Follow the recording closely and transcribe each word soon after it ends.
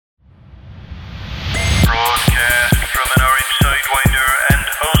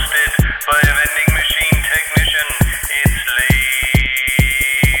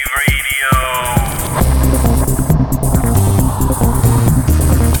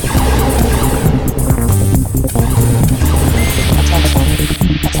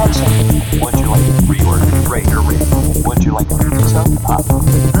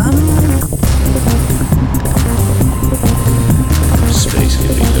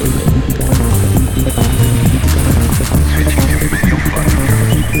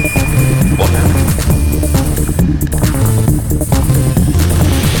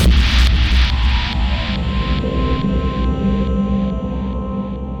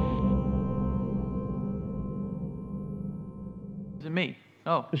it me?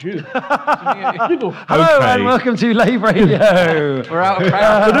 Oh. It's you. Hello and welcome to Lave Radio. We're out of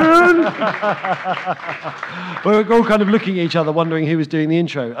crowd. We're all kind of looking at each other, wondering who was doing the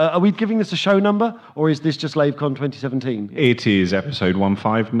intro. Are we giving this a show number, or is this just LaveCon 2017? It is episode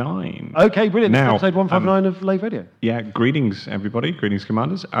 159. Okay, brilliant. Now, episode 159 of Lave Radio. Yeah, greetings, everybody. Greetings,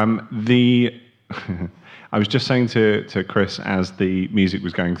 commanders. I was just saying to Chris as the music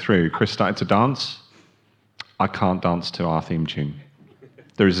was going through, Chris started to dance. I can't dance to our theme tune.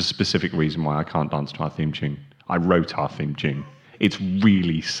 There is a specific reason why I can't dance to our theme tune. I wrote our theme tune. It's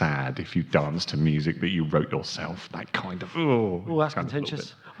really sad if you dance to music that you wrote yourself. That kind of... Oh, that's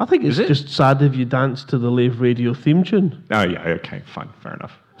contentious. I think it's just sad if you dance to the Lave Radio theme tune. Oh, yeah, okay, fine, fair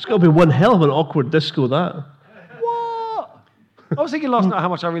enough. It's got to be one hell of an awkward disco, that. What? I was thinking last night how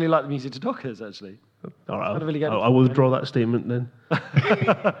much I really like the music to Dockers, actually. All right, I'd really get I'll withdraw that statement then.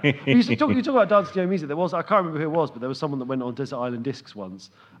 You talk about dancing to your music. There was, I can't remember who it was, but there was someone that went on Desert Island Discs once,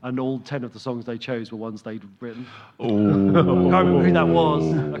 and all 10 of the songs they chose were ones they'd written. Oh. I can't remember who that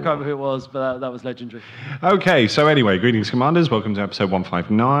was. I can't remember who it was, but that was legendary. Okay, so anyway, greetings, commanders. Welcome to episode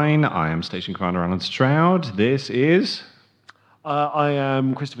 159. I am Station Commander Alan Stroud. This is... I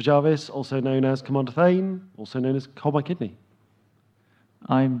am Christopher Jarvis, also known as Commander Thane, also known as Hold My Kidney.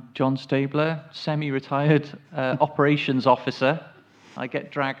 I'm John Stabler, semi-retired operations officer. I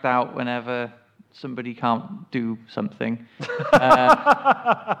get dragged out whenever somebody can't do something.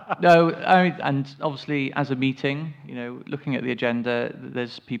 And obviously as a meeting, looking at the agenda,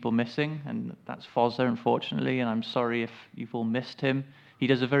 there's people missing, and that's Fozzer, unfortunately, and I'm sorry if you've all missed him. He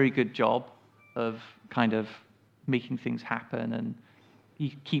does a very good job of kind of making things happen, and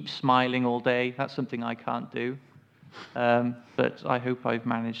he keeps smiling all day. That's something I can't do. But I hope I've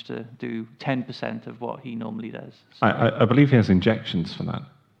managed to do 10% of what he normally does. So. I believe he has injections for that.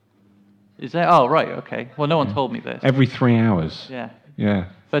 Is there? Oh, right, okay. Well, no one told me this. Every 3 hours. Yeah. Yeah.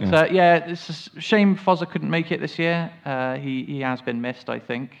 But, it's a shame Fozzer couldn't make it this year. He has been missed, I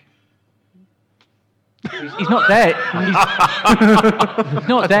think. He's not dead. He's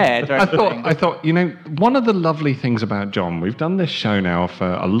not dead. Or I thought, one of the lovely things about John, we've done this show now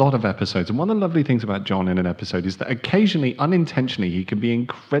for a lot of episodes, and one of the lovely things about John in an episode is that occasionally, unintentionally, he can be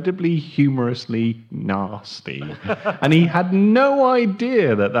incredibly humorously nasty. And he had no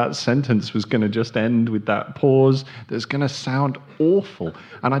idea that sentence was going to just end with that pause that's going to sound awful.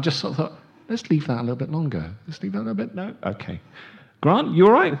 And I just sort of thought, let's leave that a little bit longer. Let's leave that a little bit. No? Okay. Grant, you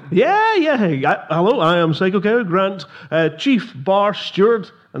all right? Yeah. Hello, I am Psycho Cow, Grant, Chief Bar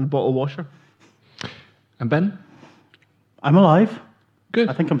Steward and Bottle Washer. And Ben? I'm alive. Good.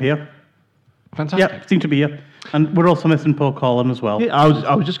 I think I'm here. Fantastic. Yeah, seem to be here. And we're also missing Paul Collin as well. Yeah,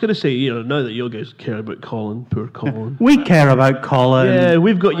 I was just going to say, now that you guys care about Colin, poor Colin. We care about Colin. Yeah,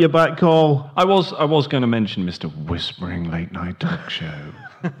 we've got your back, Col. I was going to mention Mr. Whispering Late Night Talk Show.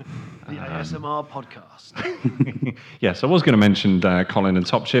 The ASMR podcast. Yes, I was going to mention Colin and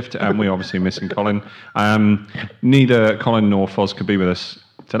Top Shift, and we're obviously missing Colin. Neither Colin nor Foz could be with us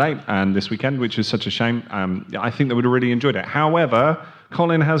today and this weekend, which is such a shame. I think they would have really enjoyed it. However,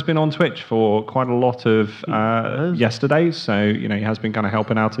 Colin has been on Twitch for quite a lot of yesterday, so he has been kind of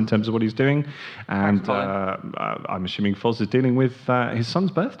helping out in terms of what he's doing. And I'm assuming Foz is dealing with his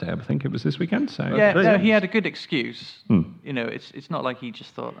son's birthday. I think it was this weekend. So yeah, no, he had a good excuse. It's not like he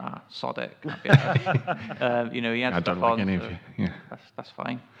just thought, sod it. Can't be he had I stuff don't like on, any so of you. Yeah. That's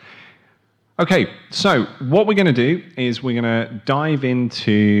fine. Okay, so what we're going to do is we're going to dive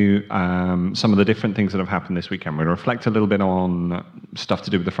into some of the different things that have happened this weekend. We're going to reflect a little bit on stuff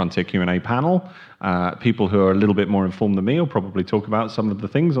to do with the Frontier Q&A panel. People who are a little bit more informed than me will probably talk about some of the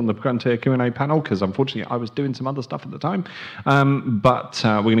things on the Frontier Q&A panel, because unfortunately I was doing some other stuff at the time. But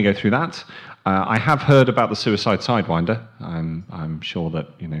we're going to go through that. I have heard about the Suicide Sidewinder. I'm sure that,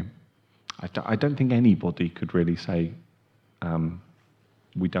 I don't think anybody could really say...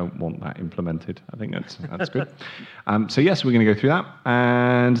 we don't want that implemented. I think that's good. So yes, we're going to go through that,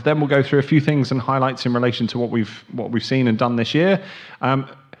 and then we'll go through a few things and highlights in relation to what we've seen and done this year.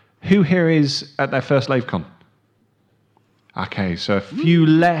 Who here is at their first LaveCon? Okay, so a few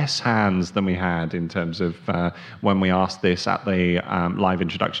less hands than we had in terms of when we asked this at the live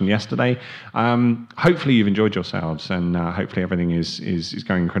introduction yesterday. Hopefully you've enjoyed yourselves, and hopefully everything is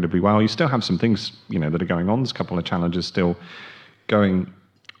going incredibly well. You still have some things that are going on. There's a couple of challenges still going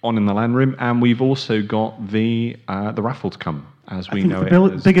on in the LAN room, and we've also got the raffle to come. as I we think know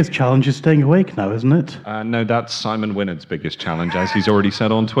the it. biggest challenge is staying awake now, isn't it? No, that's Simon Wynnard's biggest challenge, as he's already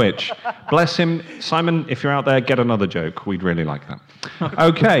said on Twitch. Bless him. Simon, if you're out there, get another joke. We'd really like that.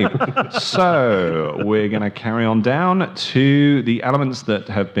 Okay, so we're going to carry on down to the elements that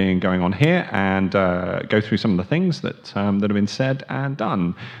have been going on here and go through some of the things that have been said and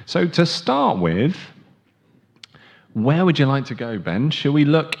done. So to start with, where would you like to go, Ben? Shall we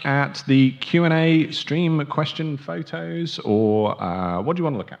look at the Q&A stream question photos, or what do you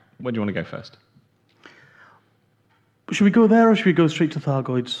want to look at? Where do you want to go first? Should we go there or should we go straight to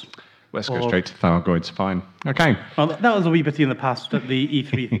Thargoids? Let's go straight to Thargoids, fine. Okay. Well, that was a wee bit in the past at the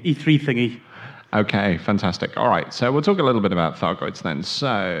E3 thingy. Okay, fantastic. All right, so we'll talk a little bit about Thargoids then.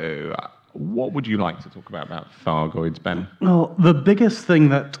 So, what would you like to talk about Thargoids, Ben? Well, the biggest thing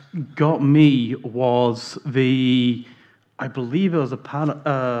that got me was I believe it was a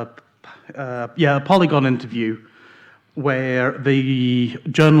Polygon interview where the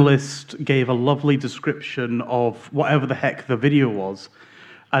journalist gave a lovely description of whatever the heck the video was.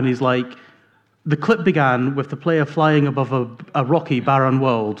 And he's like, the clip began with the player flying above a rocky, barren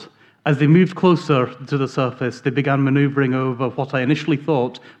world. As they moved closer to the surface, they began maneuvering over what I initially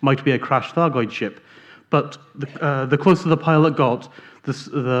thought might be a crashed Thargoid ship. But the closer the pilot got,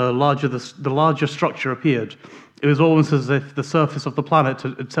 the larger structure appeared. It was almost as if the surface of the planet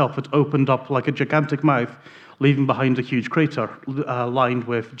itself had opened up like a gigantic mouth, leaving behind a huge crater lined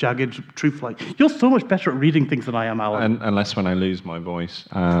with jagged truth-like. You're so much better at reading things than I am, Alan. Unless when I lose my voice.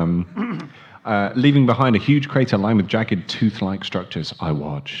 Leaving behind a huge crater lined with jagged tooth-like structures, I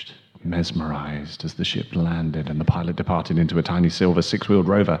watched, mesmerized, as the ship landed and the pilot departed into a tiny silver six-wheeled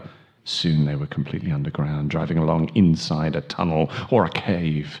rover. Soon they were completely underground, driving along inside a tunnel or a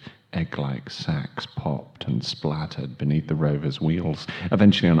cave. Egg-like sacks popped and splattered beneath the rover's wheels.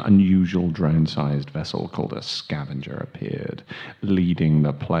 Eventually, an unusual drone-sized vessel called a scavenger appeared, leading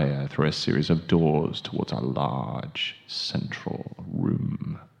the player through a series of doors towards a large central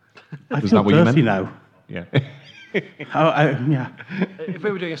room. I Was feel that what you dirty meant? now. Yeah. Yeah. If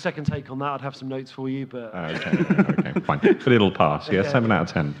we were doing a second take on that, I'd have some notes for you, but... Okay, fine. But it'll pass, yeah? 7 out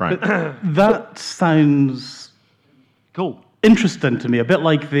of 10, right. That sounds Cool. interesting to me, a bit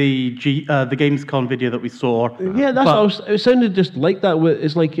like the Gamescom video that we saw. Yeah, it sounded just like that.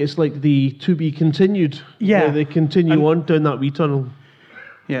 It's like the to be continued. Yeah. Where they continue on down that wee tunnel.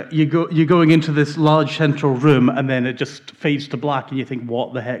 Yeah, you're going into this large central room, and then it just fades to black, and you think,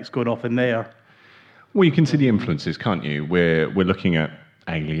 what the heck's going off in there? Well, you can see the influences, can't you? We're looking at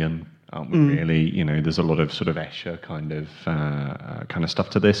Alien, aren't we? Really, there's a lot of sort of Escher kind of stuff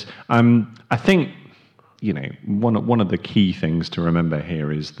to this. I think, one of the key things to remember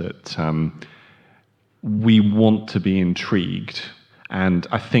here is that we want to be intrigued, and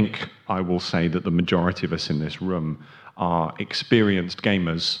I think I will say that the majority of us in this room are experienced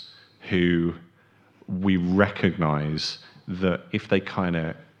gamers who we recognise that if they kind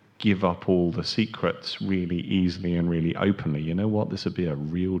of give up all the secrets really easily and really openly, you know what, this would be a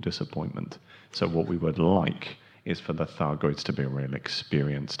real disappointment. So what we would like is for the Thargoids to be a real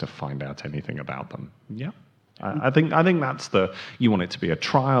experience to find out anything about them. Yeah. I think that's you want it to be a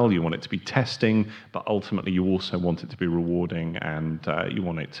trial, you want it to be testing, but ultimately you also want it to be rewarding, and you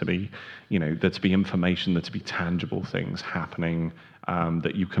want it to be, there to be information, there to be tangible things happening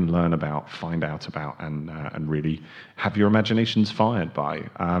that you can learn about, find out about, and really have your imaginations fired by.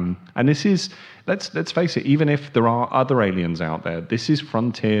 And this is, let's face it, even if there are other aliens out there, this is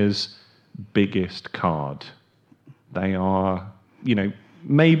Frontier's biggest card. They are,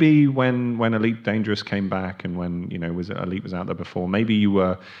 maybe when Elite Dangerous came back and when Elite was out there before, maybe you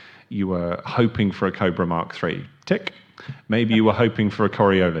were hoping for a Cobra Mark III, tick. Maybe you were hoping for a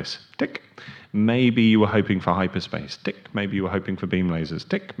Coriolis, tick. Maybe you were hoping for hyperspace, tick. Maybe you were hoping for beam lasers,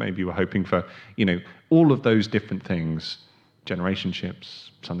 tick. Maybe you were hoping for all of those different things, generation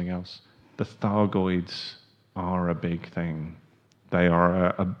ships, something else. The Thargoids are a big thing. They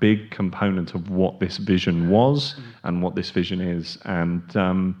are a big component of what this vision was and what this vision is. And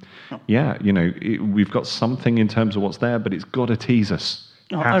we've got something in terms of what's there, but it's got to tease us.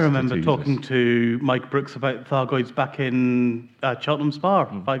 I remember talking to Mike Brooks about Thargoids back in Cheltenham Spa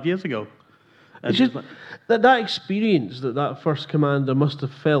 5 years ago. It's just that experience that first commander must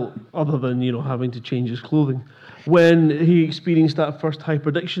have felt, other than having to change his clothing, when he experienced that first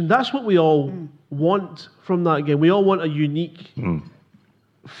hyperdiction. That's what we all want from that game. We all want a unique,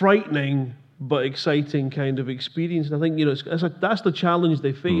 frightening but exciting kind of experience. And I think that's the challenge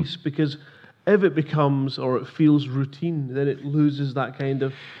they face, because if it becomes or it feels routine, then it loses that kind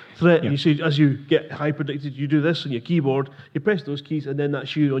of threat. And you see, as you get hyperdicted, you do this on your keyboard, you press those keys, and then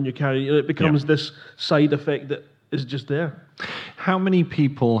that's you on your carry. It becomes this side effect that is just there. How many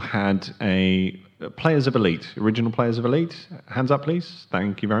people had players of Elite, original players of Elite? Hands up, please.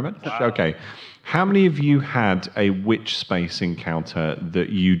 Thank you very much. Okay. How many of you had a witch space encounter that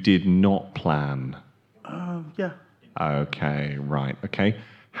you did not plan? Yeah. Okay, right. Okay.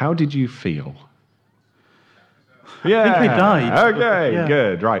 How did you feel? I think they died. Okay, Yeah.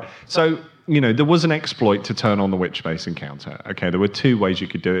 good, right. So, there was an exploit to turn on the witch space encounter. Okay, there were two ways you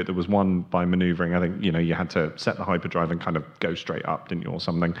could do it. There was one by maneuvering. I think, you had to set the hyperdrive and kind of go straight up, didn't you, or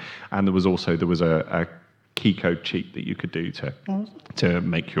something. And there was a key code cheat that you could do to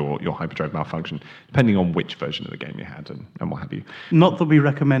make your hyperdrive malfunction, depending on which version of the game you had and what have you. Not that we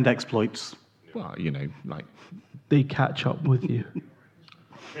recommend exploits. Well, They catch up with you.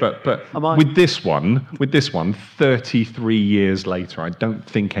 But with this one, 33 years later, I don't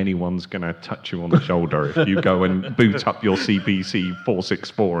think anyone's going to touch you on the shoulder if you go and boot up your CPC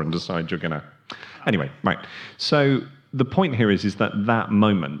 464 and decide you're going to. Anyway, right. So the point here is that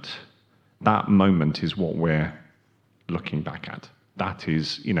moment is what we're looking back at. That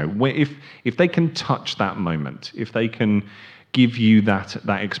is, if they can touch that moment, if they can give you that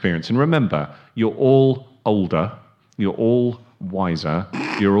experience, and remember, you're all older, you're all wiser,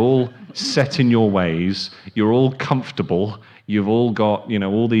 you're all set in your ways, you're all comfortable, you've all got,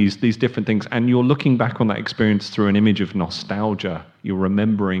 all these different things, and you're looking back on that experience through an image of nostalgia. You're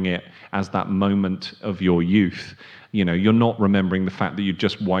remembering it as that moment of your youth. You're not remembering the fact that you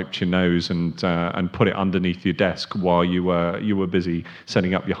just wiped your nose and put it underneath your desk while you were busy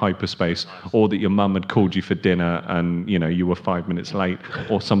setting up your hyperspace, or that your mum had called you for dinner and you were 5 minutes late,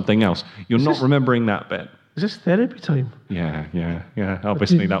 or something else. You're not remembering that bit. Is this therapy time? Yeah.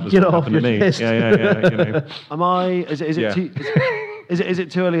 Obviously, that was Get what off happened to your me. chest. Yeah. Am I? Is it? Yeah. Is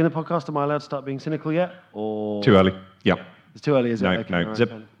it too early in the podcast? Am I allowed to start being cynical yet? Or Too early. Yep. It's too early, is it? No, Okay, no, all right,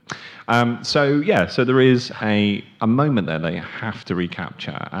 zip. fine. So there is a moment there they have to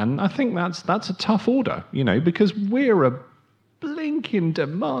recapture, and I think that's a tough order, because we're a blinking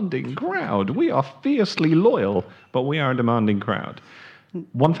demanding crowd. We are fiercely loyal, but we are a demanding crowd.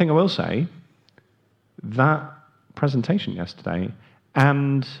 One thing I will say, that presentation yesterday,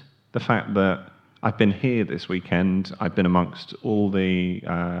 and the fact that I've been here this weekend, I've been amongst all the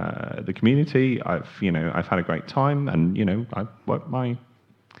community. I've had a great time, and I worked my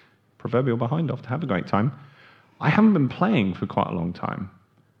proverbial behind off to have a great time. I haven't been playing for quite a long time.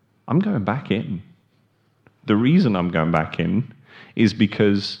 I'm going back in. The reason I'm going back in is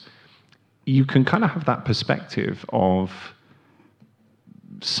because you can kind of have that perspective of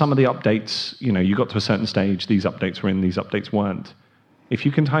some of the updates, you got to a certain stage, these updates were in, these updates weren't. If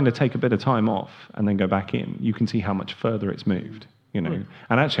you can kind of take a bit of time off and then go back in, you can see how much further it's moved, And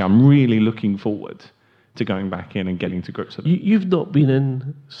actually, I'm really looking forward to going back in and getting to grips with it. You've not been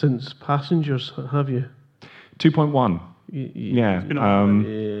in since Passengers, have you? 2.1. Yeah.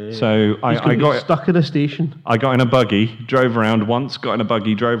 So He's I gonna be got stuck in a station. I got in a buggy, drove around once, got in a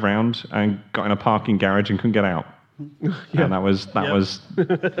buggy, drove around, and got in a parking garage and couldn't get out. Yeah. And that was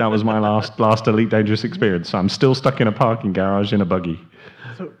my last Elite Dangerous experience. So I'm still stuck in a parking garage in a buggy.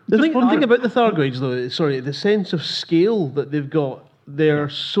 The thing about the Thargoids, though, the sense of scale that they've got, they're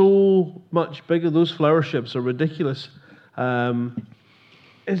so much bigger. Those flower ships are ridiculous.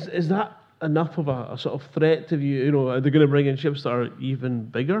 Is that enough of a sort of threat to you? Are they going to bring in ships that are even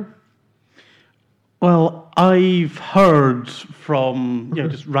bigger? Well, I've heard from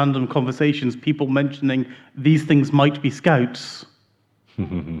just random conversations, people mentioning these things might be scouts.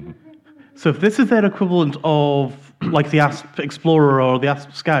 So if this is their equivalent of like the Asp Explorer or the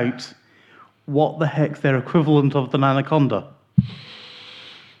Asp Scout, what the heck's their equivalent of the Anaconda?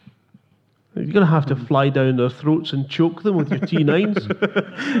 You're going to have to fly down their throats and choke them with your T9s.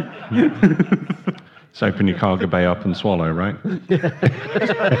 So open your cargo bay up and swallow, right?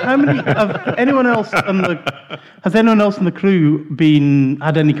 How many has anyone else in the crew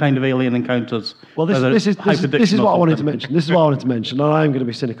had any kind of alien encounters? Well, this is what I wanted to mention. This is what I wanted to mention, and I am going to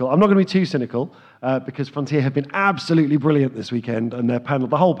be cynical. I'm not going to be too cynical because Frontier have been absolutely brilliant this weekend, and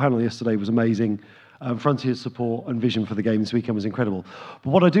the whole panel yesterday was amazing. Frontier's support and vision for the game this weekend was incredible.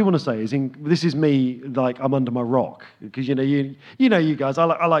 But what I do want to say is, this is me, like I'm under my rock, because you guys,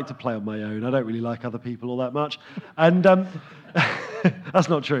 I like to play on my own. I don't really like other people all that much, and that's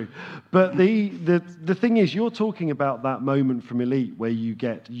not true. But the thing is, you're talking about that moment from Elite where you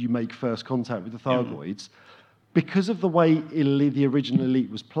make first contact with the Thargoids. Because of the way the original Elite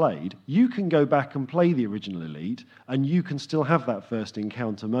was played, you can go back and play the original Elite, and you can still have that first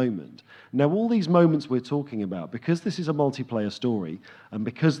encounter moment. Now, all these moments we're talking about, because this is a multiplayer story, and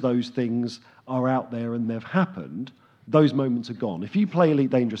because those things are out there and they've happened, those moments are gone. If you play Elite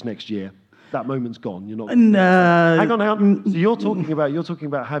Dangerous next year, that moment's gone. You're not. Hang on. So you're talking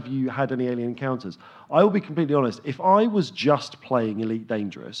about have you had any alien encounters? I will be completely honest. If I was just playing Elite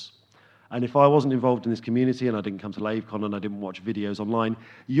Dangerous, and if I wasn't involved in this community and I didn't come to LaveCon and I didn't watch videos online,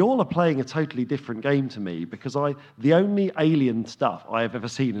 you all are playing a totally different game to me, because the only alien stuff I have ever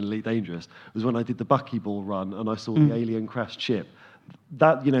seen in Elite Dangerous was when I did the buckyball run and I saw the alien crashed ship.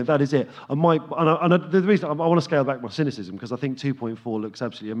 That is it. And the reason I want to scale back my cynicism, because I think 2.4 looks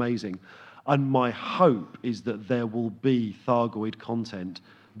absolutely amazing, and my hope is that there will be Thargoid content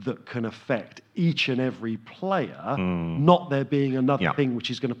that can affect each and every player, not there being another thing which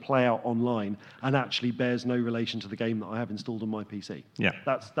is going to play out online and actually bears no relation to the game that I have installed on my PC. Yeah,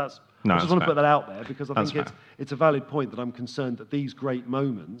 that's. No, I just want to put that out there, because I think it's a valid point that I'm concerned that these great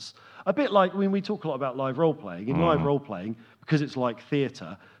moments, a bit like when we talk a lot about live role playing. In live role playing, because it's like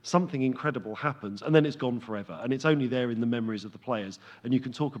theatre, something incredible happens and then it's gone forever, and it's only there in the memories of the players, and you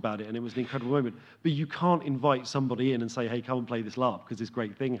can talk about it and it was an incredible moment. But you can't invite somebody in and say, "Hey, come and play this LARP because this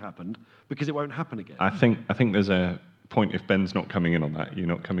great thing happened," because it won't happen again. I think there's a point. If Ben's not coming in on that, you're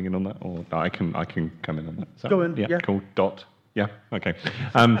not coming in on that, or I can come in on that. Go in. Yeah, cool. Dot. Yeah. Okay.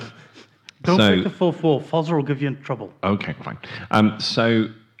 Don't take the full floor. Fozzer will give you in trouble. Okay, fine. So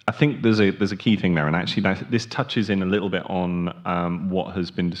I think there's a key thing there, and actually this touches in a little bit on what has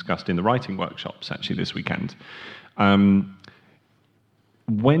been discussed in the writing workshops actually this weekend. When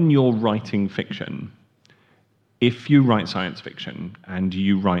you're writing fiction, if you write science fiction and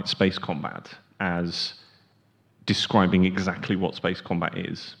you write space combat as describing exactly what space combat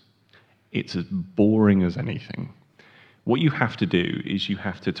is, it's as boring as anything. What you have to do is you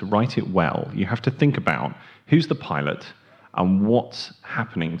have to write it well, you have to think about who's the pilot and what's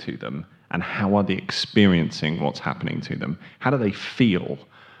happening to them and how are they experiencing what's happening to them. How do they feel?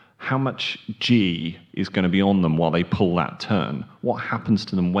 How much G is going to be on them while they pull that turn? What happens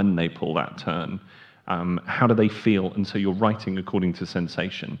to them when they pull that turn? How do they feel? And so you're writing according to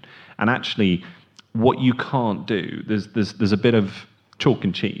sensation. And actually, what you can't do, there's a bit of chalk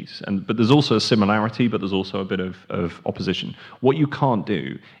and cheese, but there's also a similarity, but there's also a bit of opposition. What you can't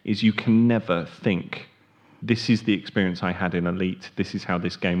do is you can never think, this is the experience I had in Elite, this is how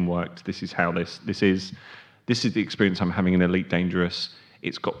this game worked, this is how this is the experience I'm having in Elite Dangerous.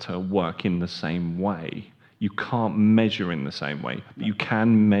 It's got to work in the same way. You can't measure in the same way, but you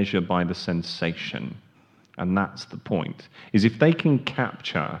can measure by the sensation. And that's the point, is if they can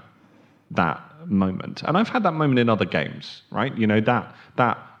capture that moment. And I've had that moment in other games, right? You know, that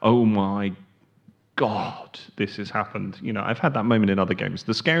oh my God, this has happened. You know, I've had that moment in other games.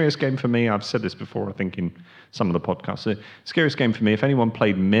 The scariest game for me, I've said this before, I think in some of the podcasts, the scariest game for me, if anyone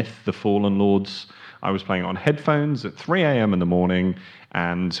played Myth, The Fallen Lords, I was playing on headphones at 3 a.m. in the morning,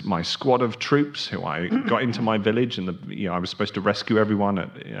 and my squad of troops who I got into my village, and I was supposed to rescue everyone,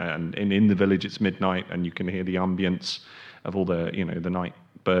 and in the village it's midnight, and you can hear the ambience of all the, the night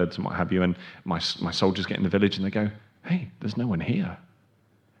birds and what have you, and my soldiers get in the village and they go, "Hey, there's no one here."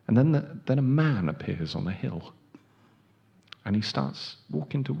 And then a man appears on the hill, and he starts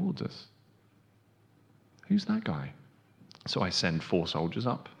walking towards us. Who's that guy? So I send 4 soldiers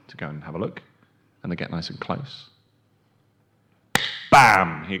up to go and have a look, and they get nice and close.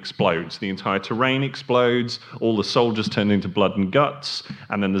 Bam! He explodes. The entire terrain explodes. All the soldiers turn into blood and guts.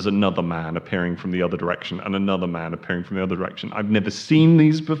 And then there's another man appearing from the other direction and another man appearing from the other direction. I've never seen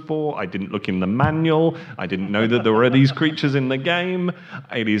these before. I didn't look in the manual. I didn't know that there were these creatures in the game.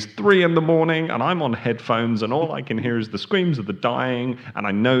 It is 3 a.m, and I'm on headphones, and all I can hear is the screams of the dying. And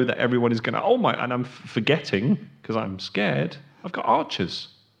I know that everyone is going to, and I'm forgetting, because I'm scared, I've got archers.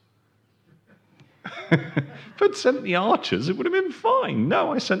 If I'd sent the archers, it would have been fine.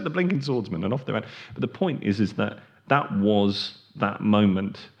 No, I sent the blinking swordsman, and off they went. But the point is that was that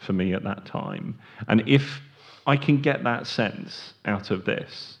moment for me at that time. And if I can get that sense out of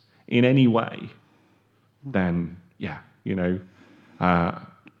this in any way, then, take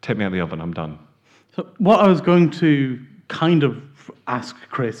me out of the oven, I'm done. So what I was going to kind of ask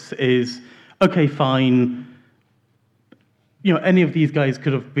Chris is, okay, fine, any of these guys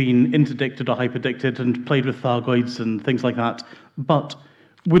could have been interdicted or hyperdicted and played with Thargoids and things like that, but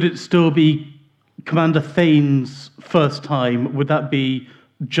would it still be Commander Thane's first time? Would that be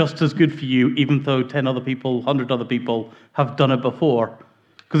just as good for you, even though 10 other people, 100 other people have done it before?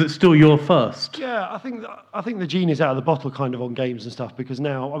 Because it's still your first. Yeah, I think the genie's out of the bottle kind of on games and stuff, because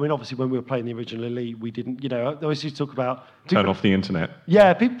now, obviously when we were playing the original Elite, we didn't, I always used to talk about... Turn off the internet.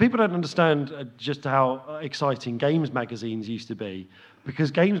 Yeah, people don't understand just how exciting games magazines used to be,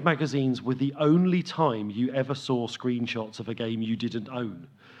 because games magazines were the only time you ever saw screenshots of a game you didn't own.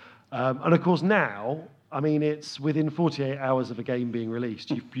 And of course now, I mean, it's within 48 hours of a game being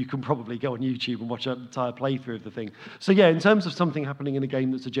released. You can probably go on YouTube and watch an entire playthrough of the thing. So yeah, in terms of something happening in a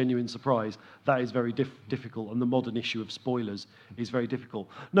game that's a genuine surprise, that is very difficult, and the modern issue of spoilers is very difficult.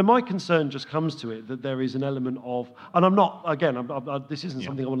 Now, my concern just comes to it that there is an element of, and I'm not, again, this isn't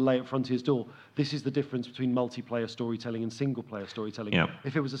something I want to lay at Frontier's door. This is the difference between multiplayer storytelling and single-player storytelling. Yeah.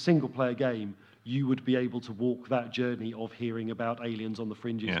 If it was a single-player game, you would be able to walk that journey of hearing about aliens on the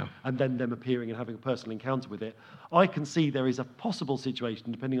fringes and then them appearing and having a personal encounter with it. I can see there is a possible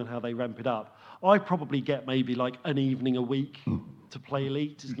situation, depending on how they ramp it up. I probably get maybe like an evening a week to play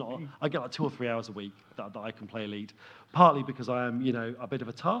Elite. It's not, I get like 2 or 3 hours a week that I can play Elite, partly because I am, a bit of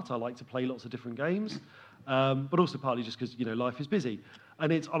a tart. I like to play lots of different games, but also partly just because, life is busy.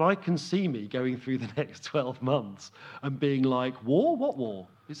 And I can see me going through the next 12 months and being like, war? What war?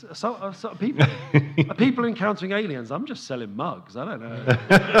 Are people encountering aliens? I'm just selling mugs. I don't know.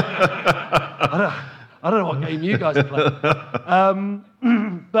 I don't know what game you guys are playing.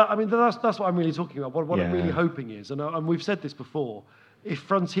 But I mean, that's what I'm really talking about. What I'm really hoping is, and we've said this before, if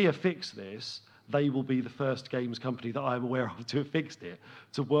Frontier fix this, they will be the first games company that I'm aware of to have fixed it,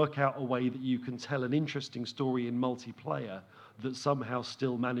 to work out a way that you can tell an interesting story in multiplayer that somehow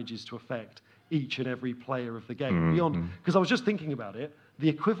still manages to affect each and every player of the game. Beyond, because I was just thinking about it, the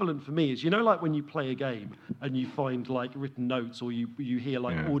equivalent for me is, like when you play a game and you find like written notes, or you hear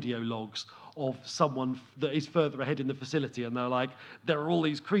like audio logs of someone that is further ahead in the facility, and they're like, there are all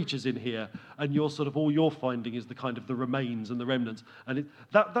these creatures in here, and all you're finding is the kind of the remains and the remnants, and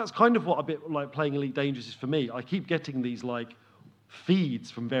that's kind of what a bit like playing Elite Dangerous is for me. I keep getting these like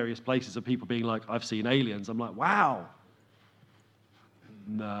feeds from various places of people being like, I've seen aliens. I'm like, wow.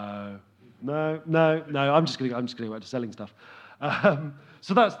 No. I'm just going to go back to selling stuff.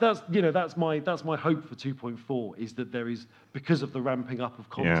 So that's my hope for 2.4, is that there is, because of the ramping up of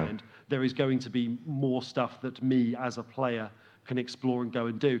content, there is going to be more stuff that me as a player can explore and go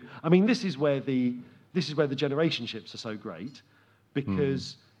and do. I mean, this is where the generation ships are so great,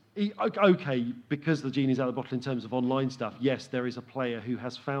 because because the genie's out of the bottle in terms of online stuff. Yes, there is a player who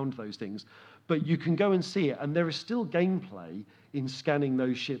has found those things, but you can go and see it, and there is still gameplay in scanning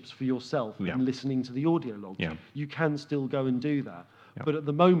those ships for yourself and listening to the audio logs. Yeah. You can still go and do that. Yeah. But at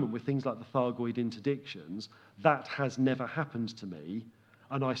the moment, with things like the Thargoid interdictions, that has never happened to me.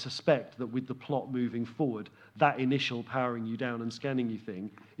 And I suspect that with the plot moving forward, that initial powering you down and scanning you thing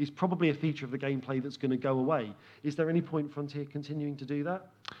is probably a feature of the gameplay that's going to go away. Is there any point Frontier continuing to do that?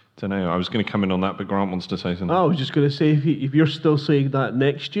 Don't know. I was going to come in on that, but Grant wants to say something. I was just going to say, if you're still saying that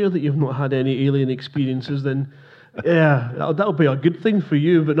next year that you've not had any alien experiences, then that'll be a good thing for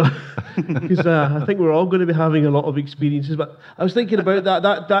you, but not because I think we're all going to be having a lot of experiences. But I was thinking about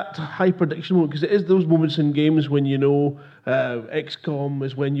that high prediction moment, because it is those moments in games when XCOM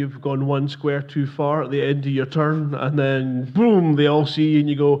is when you've gone one square too far at the end of your turn, and then boom, they all see you, and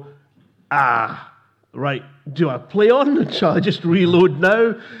you go, right, do I play on? Shall I just reload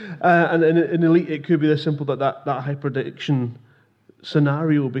now? And in Elite, it could be this simple that high prediction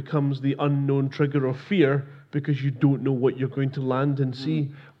scenario becomes the unknown trigger of fear, because you don't know what you're going to land and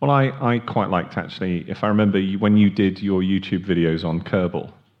see. Well, I quite liked, actually, if I remember, when you did your YouTube videos on Kerbal.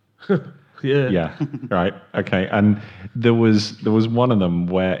 Yeah, right, okay. And there was one of them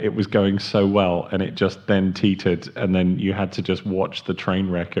where it was going so well, and it just then teetered, and then you had to just watch the train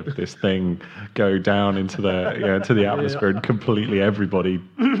wreck of this thing go down into the atmosphere, and completely everybody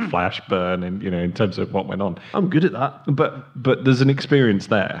flash burn, and in terms of what went on. I'm good at that. But there's an experience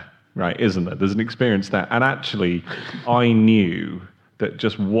there. Right, isn't there? There's an experience there. And actually, I knew that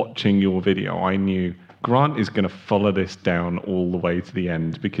just watching your video, I knew Grant is going to follow this down all the way to the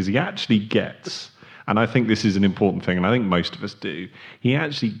end, because he actually gets, and I think this is an important thing, and I think most of us do, he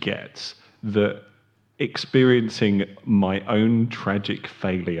actually gets that experiencing my own tragic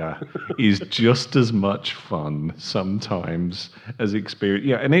failure is just as much fun sometimes as experience.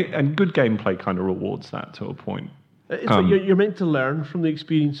 Yeah, and good gameplay kind of rewards that to a point. It's like you're meant to learn from the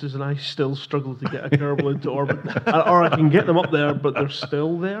experiences, and I still struggle to get a Kerbal into orbit. Or I can get them up there, but they're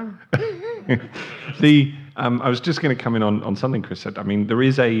still there. I was just going to come in on something Chris said. I mean, there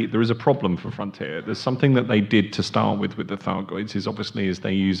is a problem for Frontier. There's something that they did to start with the Thargoids, is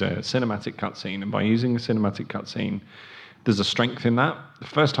they use a cinematic cutscene, and by using a cinematic cutscene, there's a strength in that. The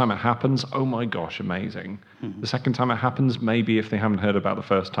first time it happens, oh my gosh, amazing. The second time it happens, maybe if they haven't heard about the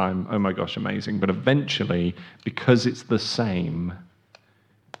first time, oh my gosh, amazing. But eventually, because it's the same,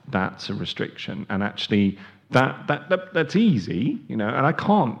 that's a restriction. And actually, that's easy, and I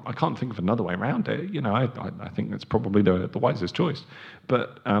can't think of another way around it. I think that's probably the wisest choice.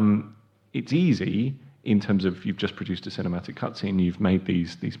 But it's easy in terms of you've just produced a cinematic cutscene, you've made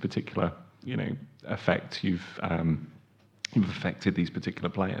these particular effect you've affected these particular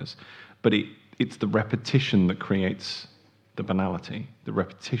players. But it's the repetition that creates the banality. The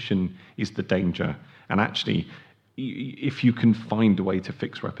repetition is the danger. And actually, if you can find a way to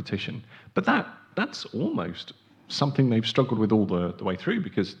fix repetition, but that's almost something they've struggled with all the way through,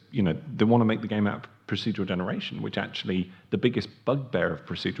 because they want to make the game out of procedural generation, which actually the biggest bugbear of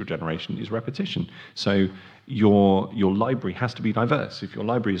procedural generation is repetition. So your library has to be diverse. If your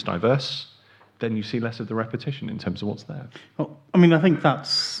library is diverse, then you see less of the repetition in terms of what's there. Well, I mean, I think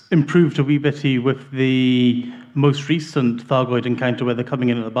that's improved a wee bitty with the most recent Thargoid encounter where they're coming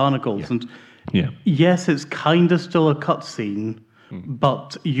in at the barnacles. And yes, it's kind of still a cutscene,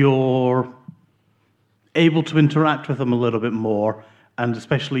 but you're able to interact with them a little bit more. And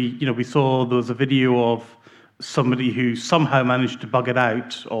especially, we saw there was a video of somebody who somehow managed to bug it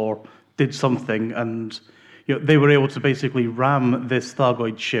out or did something, and they were able to basically ram this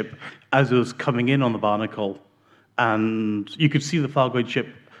Thargoid ship as it was coming in on the barnacle. And you could see the Thargoid ship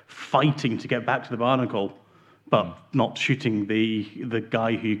fighting to get back to the barnacle, but not shooting the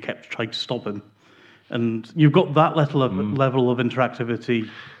guy who kept trying to stop him. And you've got that level of interactivity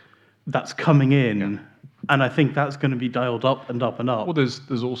that's coming in. Yeah. And I think that's going to be dialed up and up and up. Well, there's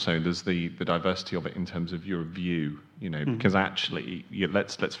the diversity of it in terms of your view, because actually,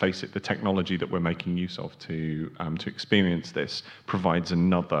 let's face it, the technology that we're making use of to experience this provides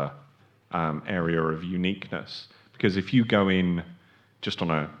another area of uniqueness. Because if you go in just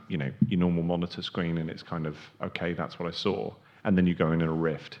on your normal monitor screen and it's kind of okay, that's what I saw, and then you go in a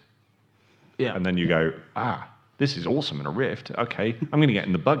Rift, and then you go, this is awesome in a Rift. Okay, I'm going to get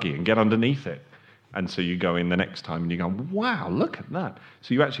in the buggy and get underneath it. And so you go in the next time and you go, wow, look at that.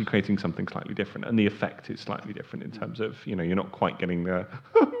 So you're actually creating something slightly different. And the effect is slightly different in terms of, you're not quite getting the,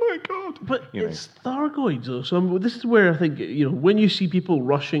 oh my God. But it's Thargoids, though. So this is where I think, when you see people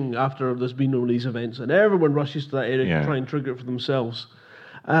rushing after there's been no these events and everyone rushes to that area to try and trigger it for themselves.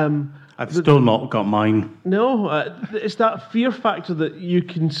 I've still not got mine. No, it's that fear factor that you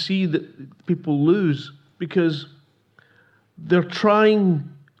can see that people lose because they're trying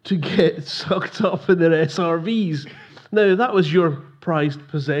to get sucked up in their SRVs. Now, that was your prized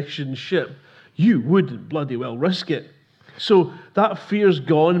possession ship. You wouldn't bloody well risk it. So that fear's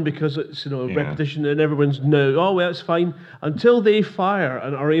gone because it's repetition, and everyone's now, it's fine. Until they fire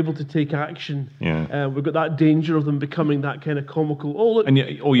and are able to take action, we've got that danger of them becoming that kind of comical. Oh, look,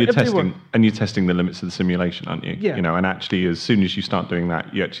 you're testing the limits of the simulation, aren't you? Yeah. And actually, as soon as you start doing that,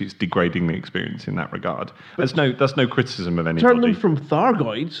 it's degrading the experience in that regard. That's no criticism of anybody. Turn them from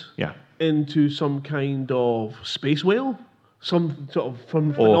Thargoids into some kind of space whale. Some sort of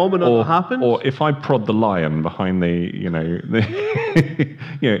phenomenon that happened. Or if I prod the lion behind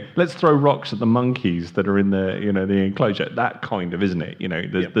let's throw rocks at the monkeys that are in the enclosure. That kind of, isn't it?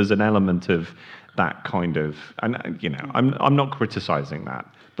 There's an element of that kind of, and I'm not criticizing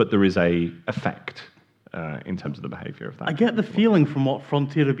that, but there is a effect in terms of the behaviour of that. I get the feeling from what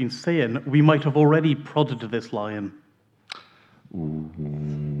Frontier have been saying, we might have already prodded this lion.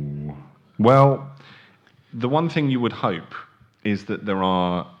 Ooh. Well, the one thing you would hope is that there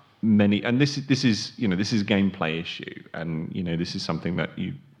are many, and this is a gameplay issue, and this is something that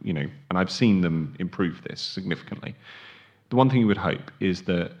and I've seen them improve this significantly. The one thing you would hope is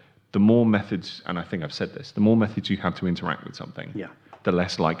that the more methods, and I think I've said this, the more methods you have to interact with something, the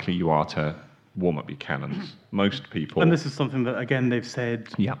less likely you are to warm up your cannons. Most people, and this is something that again they've said,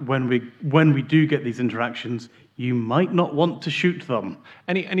 when we do get these interactions, you might not want to shoot them.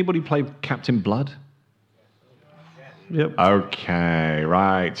 Anybody play Captain Blood? Yep. Okay,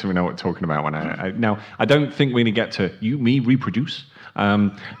 right. So we know what we're talking about. Now, I don't think we're going to get to me reproduce.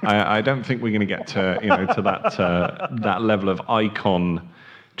 I don't think we're going to get to to that level of icon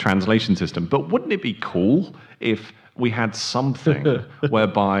translation system. But wouldn't it be cool if we had something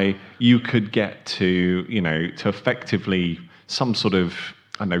whereby you could get to to effectively some sort of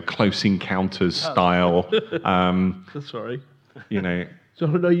Close Encounters style. Sorry. So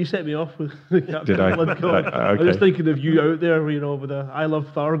no, you set me off with Did I? Okay. I was thinking of you out there, with the I love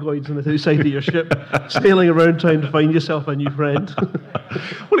Thargoids on the outside of your ship, sailing around trying to find yourself a new friend.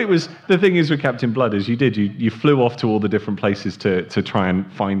 Well, the thing is with Captain Blood is you flew off to all the different places to try and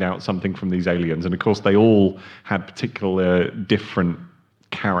find out something from these aliens, and of course they all had particular different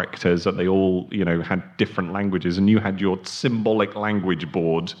characters, that they all had different languages, and you had your symbolic language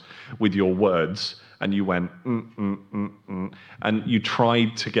board with your words. And you went, and you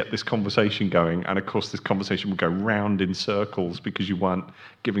tried to get this conversation going, and of course this conversation would go round in circles because you weren't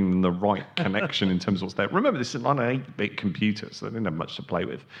giving them the right connection in terms of what's there. Remember, this is on an 8-bit computer, so they didn't have much to play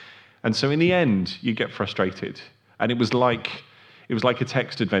with. And so in the end, you get frustrated. And it was like It was like a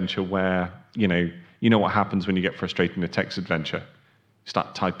text adventure where, you know what happens when you get frustrated in a text adventure.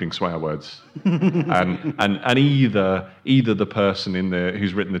 Start typing swear words, and either the person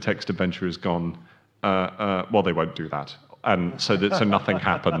who's written the text adventure has gone, well, they won't do that, and so nothing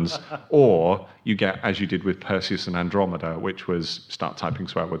happens, or you get, as you did with Perseus and Andromeda, which was start typing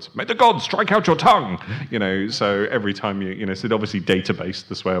swear words. May the gods strike out your tongue, So every time so it obviously databased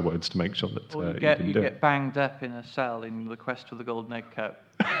the swear words to make sure that you get banged up in a cell in the Quest for the Golden Egg Cup.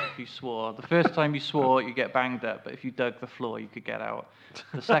 If you swore, the first time you swore, you get banged up, but if you dug the floor, you could get out.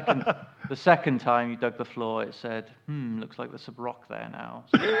 The second time you dug the floor, it said, looks like there's some rock there now.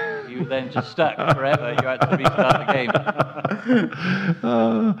 So you were then just stuck forever. You had to restart the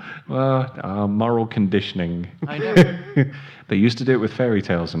game. Moral conditioning. I know. They used to do it with fairy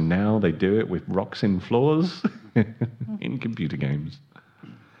tales, and now they do it with rocks in floors in computer games.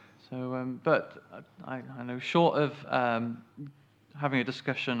 So, but I know, short of having a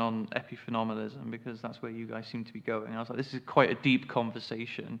discussion on epiphenomenalism, because that's where you guys seem to be going. I was like, this is quite a deep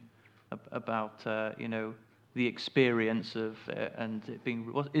conversation about the experience of it and it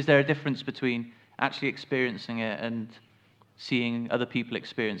being. Is there a difference between actually experiencing it and seeing other people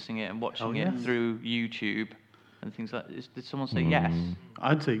experiencing it and watching it through YouTube and things like that? Did someone say yes?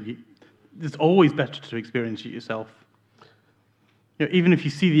 I'd say it's always better to experience it yourself. Even if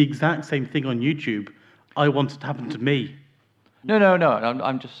you see the exact same thing on YouTube, I want it to happen to me. No.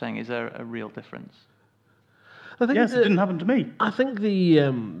 I'm just saying, is there a real difference? I think yes, it didn't happen to me. I think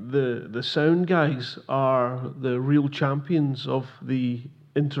the sound guys are the real champions of the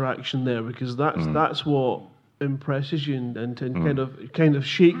interaction there, because that's what impresses you and kind of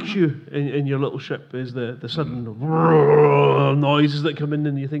shakes you in your little ship, is the sudden noises that come in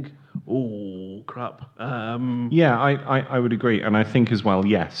and you think, oh crap. Yeah, I would agree, and I think as well,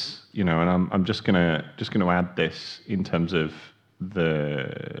 yes, and I'm just gonna add this in terms of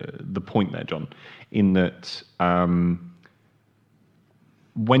the point there, John, in that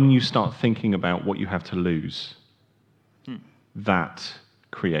when you start thinking about what you have to lose, that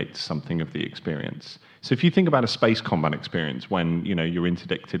creates something of the experience. So if you think about a space combat experience when you're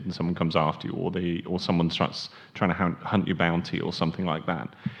interdicted and someone comes after you, or someone starts trying to hunt your bounty or something like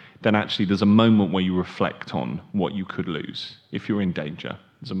that, then actually there's a moment where you reflect on what you could lose. If you're in danger,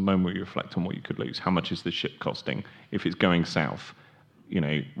 there's a moment where you reflect on what you could lose. How much is the ship costing? If it's going south,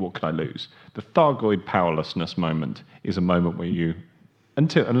 what could I lose? The Thargoid powerlessness moment is a moment where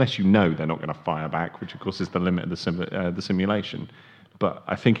unless you know they're not going to fire back, which of course is the limit of the simulation. But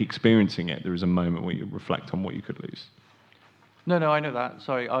I think experiencing it, there is a moment where you reflect on what you could lose. No, I know that.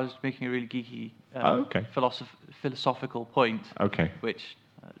 Sorry, I was making a really geeky philosophical point. Okay. Which,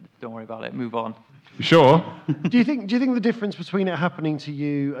 don't worry about it. Move on. Sure. Do you think the difference between it happening to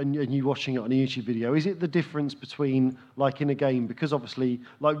you and you watching it on a YouTube video, is it the difference between, like in a game, because obviously,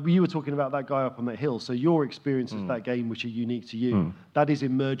 like you were talking about that guy up on that hill, so your experiences of that game, which are unique to you, that is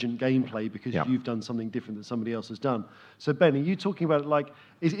emergent gameplay because you've done something different that somebody else has done. So Ben, are you talking about it like,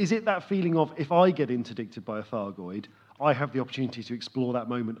 is it that feeling of, if I get interdicted by a Thargoid, I have the opportunity to explore that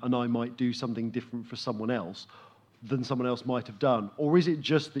moment and I might do something different for someone else than someone else might have done? Or is it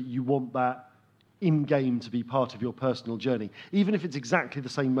just that you want that in-game to be part of your personal journey? Even if it's exactly the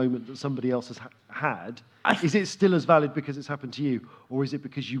same moment that somebody else has had, is it still as valid because it's happened to you? Or is it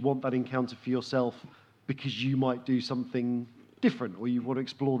because you want that encounter for yourself because you might do something different or you want to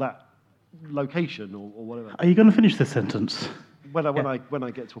explore that location or whatever? Are you going to finish this sentence? When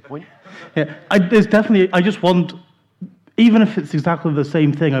I get to a point. Yeah, there's definitely, I just want, even if it's exactly the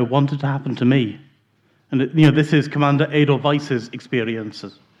same thing, I want it to happen to me. And this is Commander Edelweiss's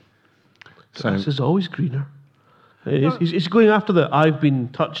experiences. So, grass is always greener. He's going after the I've been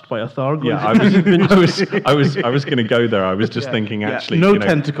touched by a Thargoid. Yeah, I was going to go there. I was just thinking, actually, no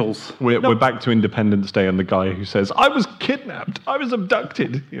tentacles. We're back to Independence Day and the guy who says, "I was kidnapped, I was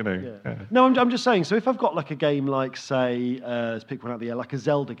abducted." No, I'm just saying. So if I've got like a game like, say, let's pick one out of the air, like a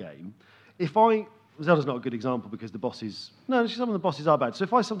Zelda game. Zelda's not a good example because some of the bosses are bad. So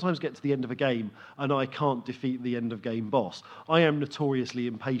if I sometimes get to the end of a game and I can't defeat the end of game boss, I am notoriously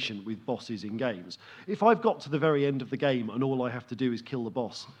impatient with bosses in games. If I've got to the very end of the game and all I have to do is kill the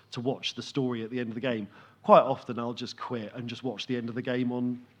boss to watch the story at the end of the game, quite often I'll just quit and just watch the end of the game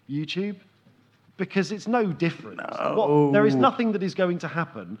on YouTube. Because it's no different. No. There is nothing that is going to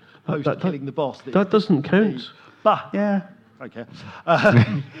happen post killing the boss. That doesn't count. But yeah. Okay.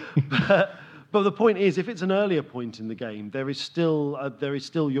 But the point is, if it's an earlier point in the game, there is still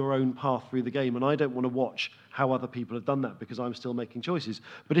your own path through the game, and I don't want to watch how other people have done that because I'm still making choices.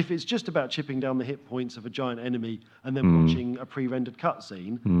 But if it's just about chipping down the hit points of a giant enemy and then watching a pre-rendered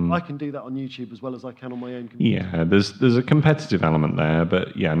cutscene, I can do that on YouTube as well as I can on my own computer. Yeah, there's a competitive element there,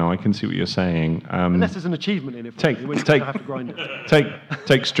 but yeah, no, I can see what you're saying. Unless there's an achievement in it for you, when you have to grind it.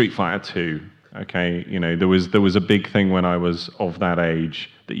 Take Street Fighter 2. Okay, there was a big thing when I was of that age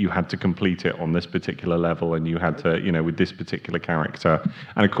that you had to complete it on this particular level, and you had to, with this particular character,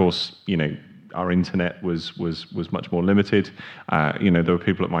 and of course, our internet was much more limited. There were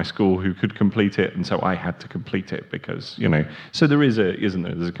people at my school who could complete it, and so I had to complete it because, So there's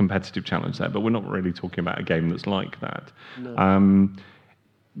a competitive challenge there, but we're not really talking about a game that's like that. No.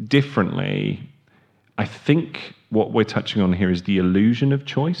 Differently, I think what we're touching on here is the illusion of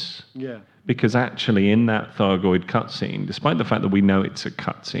choice. Yeah. Because actually, in that Thargoid cutscene, despite the fact that we know it's a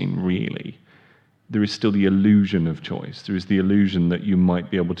cutscene, really, there is still the illusion of choice. There is the illusion that you might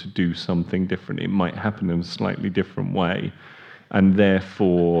be able to do something different. It might happen in a slightly different way, and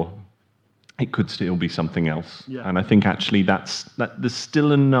therefore, it could still be something else. Yeah. And I think actually that there's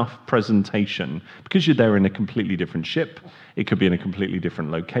still enough presentation because you're there in a completely different ship. It could be in a completely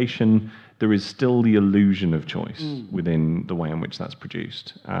different location. There is still the illusion of choice within the way in which that's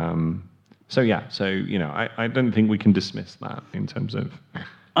produced. I don't think we can dismiss that in terms of.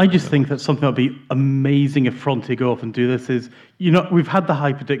 I just think that something that would be amazing if Frontier go off and do this is, we've had the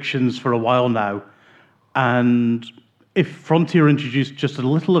high predictions for a while now, and if Frontier introduced just a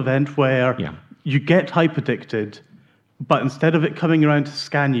little event where you get high predicted, but instead of it coming around to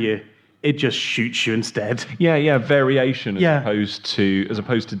scan you, it just shoots you instead. Yeah, variation as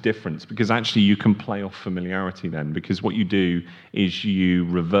opposed to difference, because actually you can play off familiarity then, because what you do is you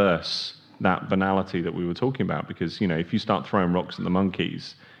reverse that banality that we were talking about, because if you start throwing rocks at the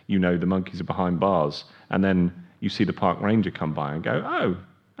monkeys, the monkeys are behind bars, and then you see the park ranger come by and go, oh,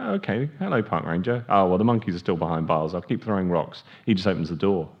 okay, hello park ranger. Oh, well, the monkeys are still behind bars, I'll keep throwing rocks. He just opens the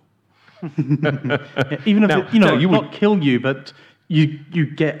door. Even if it would kill you, but you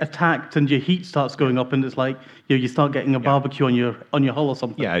get attacked and your heat starts going up, and it's like you start getting a barbecue on your hull or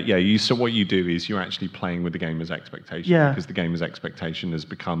something. Yeah. So what you do is you're actually playing with the gamer's expectation, because the gamer's expectation has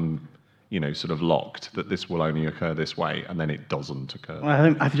become sort of locked that this will only occur this way, and then it doesn't occur.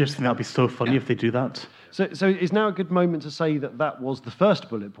 I just think that'd be so funny if they do that. So is now a good moment to say that was the first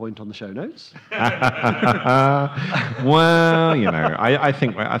bullet point on the show notes? Well, I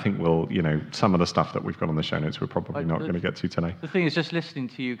think we'll, some of the stuff that we've got on the show notes we're probably not going to get to today. The thing is, just listening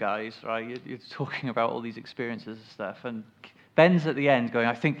to you guys, right? You're talking about all these experiences and stuff, and Ben's at the end going,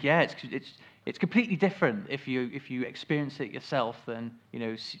 I think, it's completely different if you experience it yourself than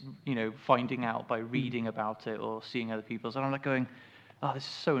finding out by reading about it or seeing other people's. And I'm like going, oh, this is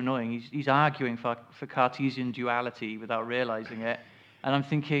so annoying. He's arguing for Cartesian duality without realizing it. And I'm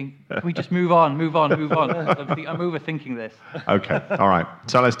thinking, can we just move on? I'm overthinking this. Okay, all right.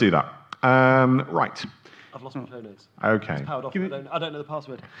 So let's do that. Right. I've lost my show notes. Okay. It's powered off. I don't know the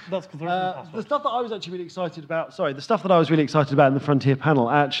password. That's because password. The stuff that I was actually really excited about. Sorry, the stuff that I was really excited about in the Frontier panel.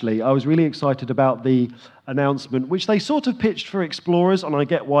 Actually, I was really excited about the announcement, which they sort of pitched for Explorers, and I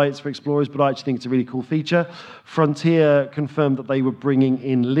get why it's for Explorers, but I actually think it's a really cool feature. Frontier confirmed that they were bringing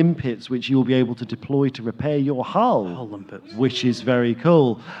in limpets, which you'll be able to deploy to repair your hull, limpets, which is very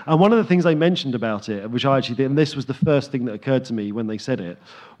cool. And one of the things they mentioned about it, which I actually did, and this was the first thing that occurred to me when they said it,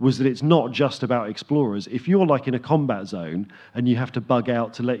 was that it's not just about Explorers. If you're like in a combat zone and you have to bug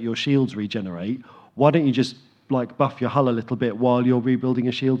out to let your shields regenerate, why don't you just buff your hull a little bit while you're rebuilding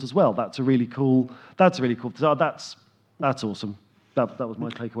your shields as well? That's really cool. That's awesome. That was my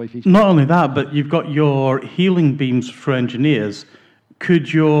takeaway feature. Not only that, but you've got your healing beams for engineers.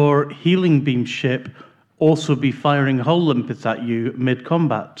 Could your healing beam ship also be firing hull limpets at you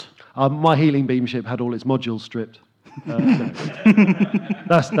mid-combat? My healing beam ship had all its modules stripped.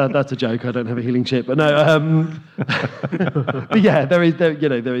 That's a joke. I don't have a healing ship, but no. But yeah, there is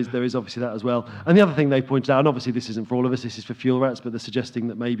obviously that as well. And the other thing they pointed out, and obviously this isn't for all of us, this is for fuel rats, but they're suggesting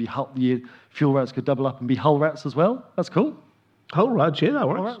that maybe fuel rats could double up and be hull rats as well. That's cool. Hull rats, yeah, that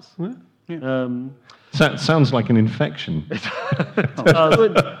works. Hull rats. Yeah. So that sounds like an infection.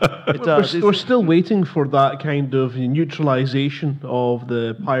 We're still waiting for that kind of neutralization of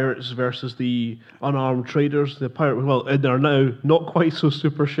the pirates versus the unarmed traders. The they're now not quite so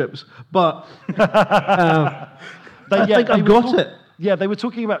super ships, but I think I've got it. Yeah, they were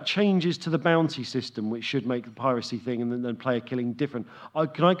talking about changes to the bounty system, which should make the piracy thing and then player killing different.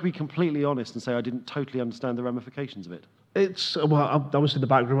 Can I be completely honest and say I didn't totally understand the ramifications of it? It's I was in the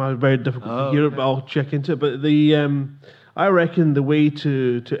background. It was very difficult to hear it, but I'll check into it. But I reckon the way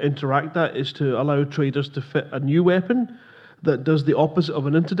to interact that is to allow traders to fit a new weapon that does the opposite of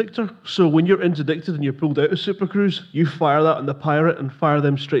an interdictor. So when you're interdicted and you're pulled out of Super Cruise, you fire that on the pirate and fire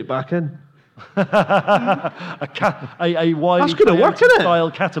them straight back in. a Wile That's going to work, isn't it?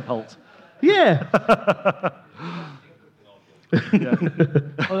 Style catapult. Yeah.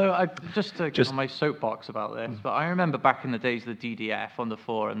 Although, just to get on my soapbox about this, but I remember back in the days of the DDF on the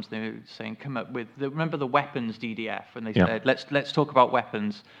forums, they were saying, come up with, remember the weapons DDF? And they said, let's talk about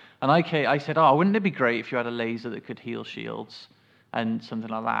weapons. And I said, wouldn't it be great if you had a laser that could heal shields and something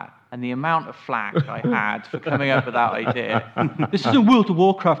like that? And the amount of flack I had for coming up with that idea. This isn't World of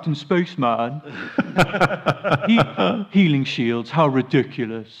Warcraft in space, man. Healing shields, how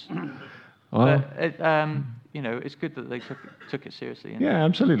ridiculous. But it's good that they took it seriously. Yeah,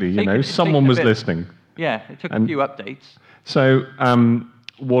 absolutely. Someone was listening. Yeah, it took a few updates. So,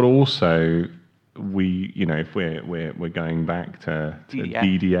 what also if we're going back to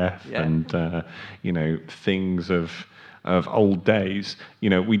DDF and things of old days,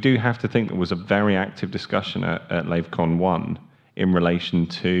 we do have to think there was a very active discussion at LaveCon 1 in relation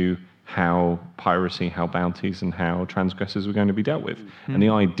to how piracy, how bounties, and how transgressors were going to be dealt with. Mm-hmm. And the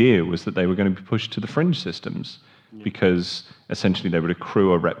idea was that they were going to be pushed to the fringe systems because essentially they would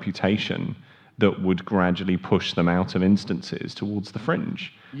accrue a reputation that would gradually push them out of instances towards the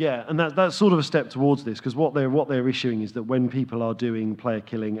fringe. Yeah, and that's sort of a step towards this, because what they're issuing is that when people are doing player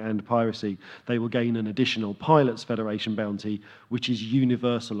killing and piracy, they will gain an additional Pilots Federation bounty, which is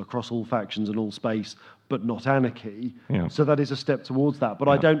universal across all factions and all space, but not anarchy. Yeah. So that is a step towards that.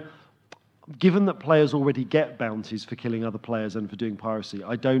 But given that players already get bounties for killing other players and for doing piracy,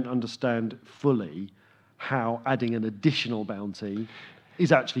 I don't understand fully how adding an additional bounty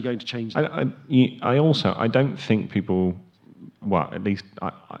is actually going to change that. I don't think people, well, at least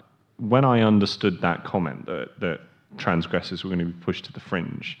when I understood that comment that transgressors were going to be pushed to the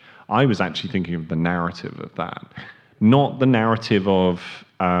fringe, I was actually thinking of the narrative of that, not the narrative of,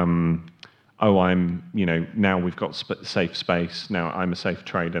 now we've got safe space, now I'm a safe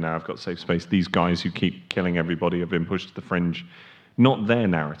trader, now I've got safe space, these guys who keep killing everybody have been pushed to the fringe. Not their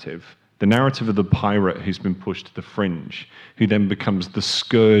narrative. The narrative of the pirate who's been pushed to the fringe, who then becomes the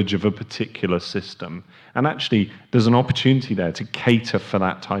scourge of a particular system. And actually, there's an opportunity there to cater for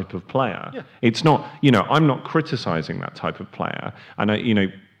that type of player. Yeah. It's not, I'm not criticizing that type of player.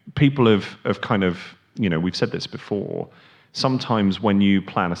 And, people have kind of, we've said this before, sometimes when you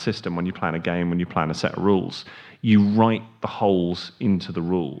plan a system, when you plan a game, when you plan a set of rules, you write the holes into the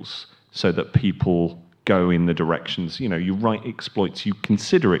rules so that people go in the directions, you write exploits, you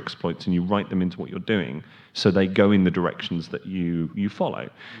consider exploits, and you write them into what you're doing, so they go in the directions that you follow.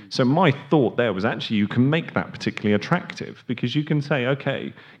 So my thought there was actually you can make that particularly attractive, because you can say,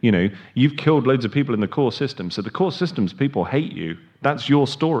 okay, you've killed loads of people in the core system, so the core systems people hate you. That's your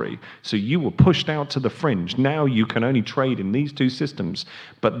story. So you were pushed out to the fringe. Now you can only trade in these two systems,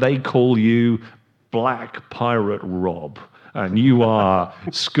 but they call you Black Pirate Rob. And you are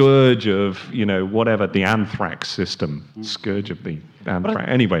scourge of, whatever, the anthrax system, scourge of the anthrax.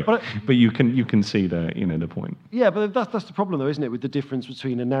 Anyway, but you can see the point. Yeah, but that's the problem, though, isn't it, with the difference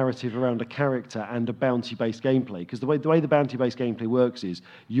between a narrative around a character and a bounty-based gameplay? Because the way the bounty-based gameplay works is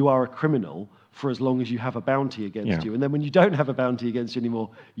you are a criminal for as long as you have a bounty against you, and then when you don't have a bounty against you anymore,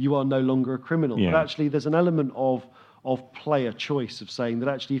 you are no longer a criminal. Yeah. But actually, there's an element of player choice of saying that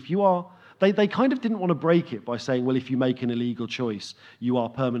actually, if you are. They kind of didn't want to break it by saying, well, if you make an illegal choice, you are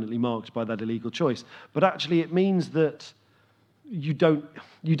permanently marked by that illegal choice. But actually, it means that you don't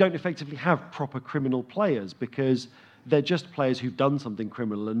effectively have proper criminal players, because they're just players who've done something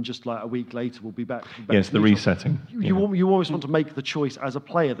criminal and just like a week later will be back. Yes, the resetting. You always want to make the choice as a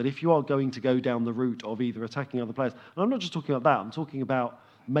player that if you are going to go down the route of either attacking other players, and I'm not just talking about that, I'm talking about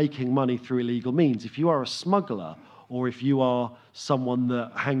making money through illegal means. If you are a smuggler, or if you are someone that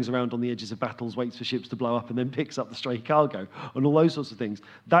hangs around on the edges of battles, waits for ships to blow up, and then picks up the stray cargo, and all those sorts of things,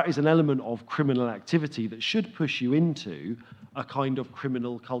 that is an element of criminal activity that should push you into a kind of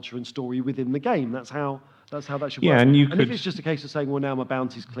criminal culture and story within the game. That's how that should work. Yeah, and if it's just a case of saying, well, now my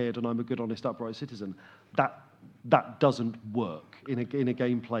bounty's cleared and I'm a good, honest, upright citizen, that doesn't work in a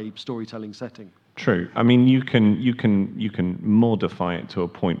gameplay storytelling setting. True. I mean, you can modify it to a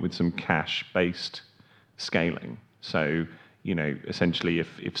point with some cash-based scaling. So, essentially,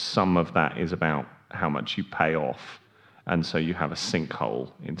 if some of that is about how much you pay off, and so you have a sinkhole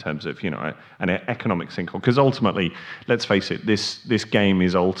in terms of, an economic sinkhole. Because ultimately, let's face it, this game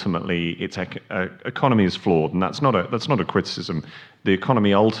is ultimately, its economy is flawed, and that's not a criticism. The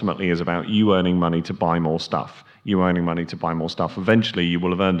economy ultimately is about you earning money to buy more stuff. You earning money to buy more stuff. Eventually, you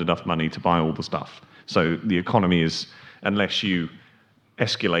will have earned enough money to buy all the stuff. So the economy is unless you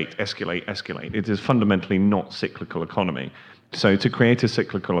escalate. It is fundamentally not cyclical economy. So to create a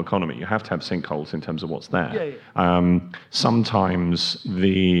cyclical economy, you have to have sinkholes in terms of what's there. Sometimes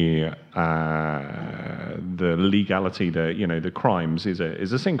the legality, the crimes is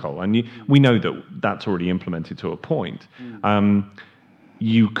a sinkhole, and we know that that's already implemented to a point.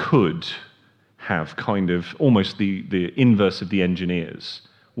 You could have kind of almost the inverse of the engineers.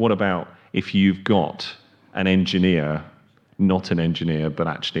 What about if you've got an engineer, not an engineer, but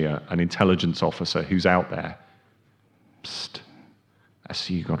actually an intelligence officer who's out there? Psst, I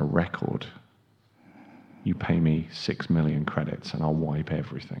see you got a record. You pay me 6 million credits and I'll wipe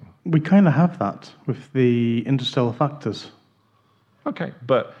everything. We kind of have that with the interstellar factors. Okay,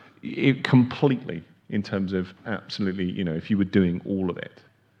 but it completely, in terms of absolutely, if you were doing all of it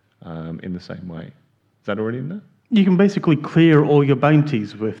in the same way. Is that already in there? You can basically clear all your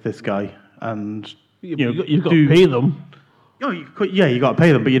bounties with this guy, and you've got to pay them. Oh, you got to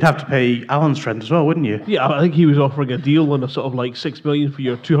pay them, but you'd have to pay Alan Strand as well, wouldn't you? Yeah, I think he was offering a deal on a sort of like 6 million for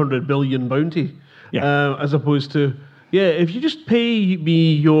your 200 billion bounty, as opposed to if you just pay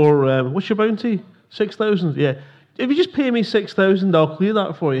me your what's your bounty? 6,000. Yeah, if you just pay me 6,000, I'll clear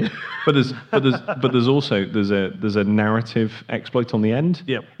that for you. But there's also a narrative exploit on the end.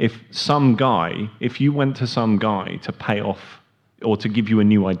 Yeah. If you went to some guy to pay off or to give you a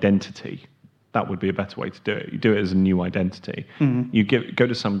new identity. That would be a better way to do it. You do it as a new identity. Mm-hmm. You go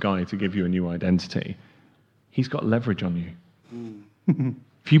to some guy to give you a new identity. He's got leverage on you. Mm.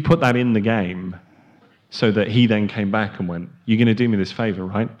 If you put that in the game so that he then came back and went, you're going to do me this favor,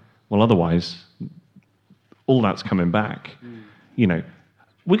 right? Well, otherwise, all that's coming back.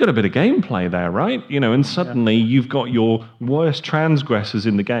 We got a bit of gameplay there, right? And suddenly you've got your worst transgressors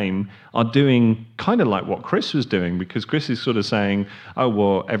in the game are doing kind of like what Chris was doing, because Chris is sort of saying, oh,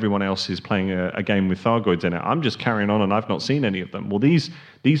 well, everyone else is playing a game with Thargoids in it. I'm just carrying on and I've not seen any of them. Well, these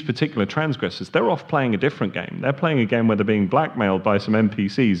particular transgressors, they're off playing a different game. They're playing a game where they're being blackmailed by some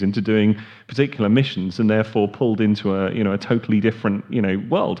NPCs into doing particular missions and therefore pulled into a totally different,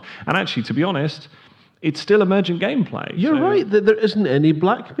 world. And actually, to be honest, it's still emergent gameplay. You're right, that there isn't any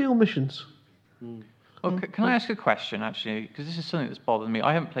blackmail missions. Well, can I ask a question, actually? Because this is something that's bothered me.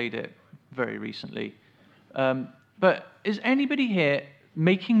 I haven't played it very recently. But is anybody here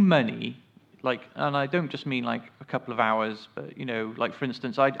making money, and I don't just mean like a couple of hours, but, like, for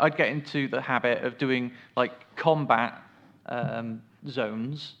instance, I'd get into the habit of doing, like, combat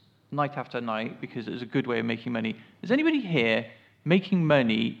zones night after night because it's a good way of making money. Is anybody here making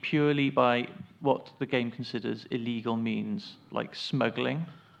money purely by what the game considers illegal means, like smuggling,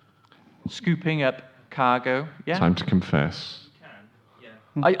 scooping up cargo? Yeah. Time to confess.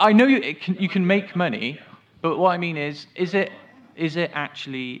 I know you can make money, but what I mean is it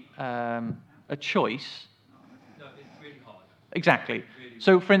actually a choice? No, it's really hard. Exactly.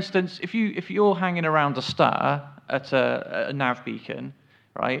 So, for instance, if you're hanging around a star at a nav beacon,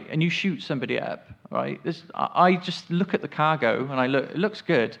 right, and you shoot somebody up, right? I just look at the cargo and it looks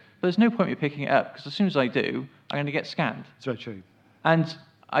good, but there's no point in me picking it up because as soon as I do, I'm going to get scanned. That's very true. And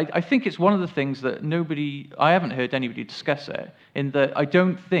I think it's one of the things that I haven't heard anybody discuss it, in that I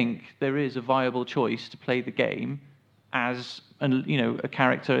don't think there is a viable choice to play the game as a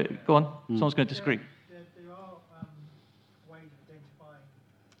character. Go on, someone's going to disagree. There are ways of identifying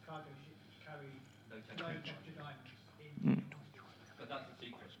cargo ships which carry low-temperature diamonds in. But that's a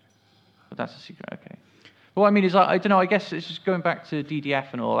secret. But that's a secret, okay. Well, I mean, I don't know, I guess it's just going back to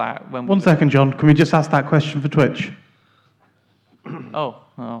DDF and all that. One second, John. Can we just ask that question for Twitch? Oh.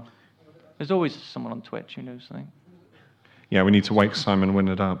 There's always someone on Twitch who knows something. Yeah, we need to wake Simon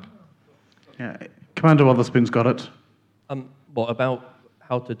Winard up. Yeah, Commander Wotherspoon's got it. What about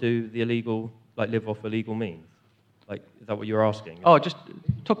how to do the illegal, live off illegal means? Is that what you're asking? Oh, just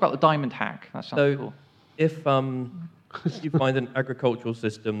talk about the diamond hack. That sounds cool. If you find an agricultural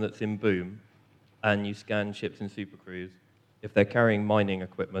system that's in boom, and you scan ships in supercruise, if they're carrying mining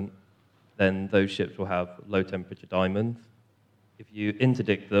equipment, then those ships will have low-temperature diamonds. If you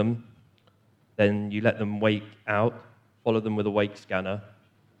interdict them, then you let them wake out, follow them with a wake scanner.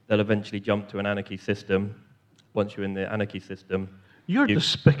 They'll eventually jump to an anarchy system. Once you're in the anarchy system... You're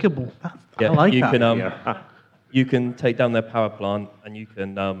despicable. I like that. You can take down their power plant, and you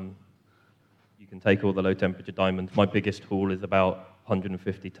can take all the low-temperature diamonds. My biggest haul is about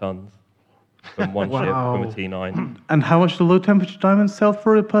 150 tons. From one ship, from a T9. And how much do low-temperature diamonds sell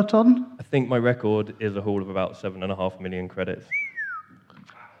for per ton? I think my record is a haul of about 7.5 million credits.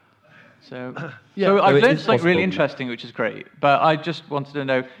 So, Yeah. so So I've it learned is something really possible. interesting, which is great. But I just wanted to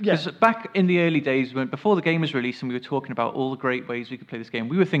know, because back in the early days, before the game was released and we were talking about all the great ways we could play this game,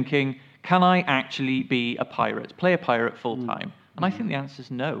 we were thinking, can I actually be a pirate, play a pirate full time? And I think the answer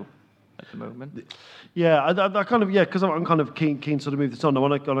is no at the moment. Yeah, I kind of, because I'm kind of keen to sort of move this on. I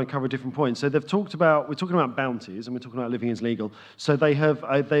want to cover a different point. So they've talked about, we're talking about bounties and we're talking about living is legal. So they have,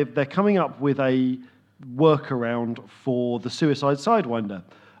 they're coming up with a workaround for the suicide sidewinder.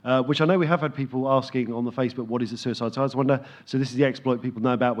 Which I know we have had people asking on the Facebook, what is a suicide sidewinder? So this is the exploit people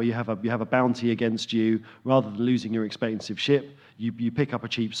know about, where you have a bounty against you. Rather than losing your expensive ship, you pick up a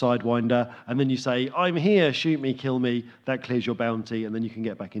cheap sidewinder, and then you say, I'm here, shoot me, kill me. That clears your bounty, and then you can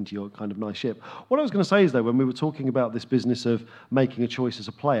get back into your kind of nice ship. What I was going to say is, though, when we were talking about this business of making a choice as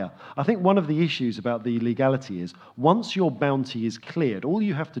a player, I think one of the issues about the legality is, once your bounty is cleared, all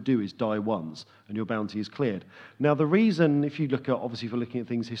you have to do is die once, and your bounty is cleared. Now, the reason, if you look at, obviously, if we're looking at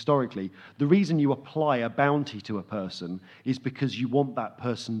things historically, the reason you apply a bounty to a person is because you want that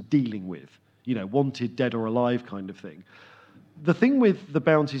person dealing with, wanted, dead or alive kind of thing. The thing with the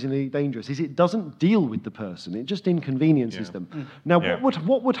bounties in Elite Dangerous is it doesn't deal with the person, it just inconveniences them. Now,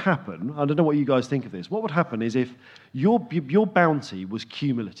 what would happen, I don't know what you guys think of this, what would happen is if your bounty was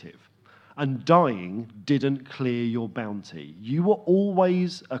cumulative and dying didn't clear your bounty, you were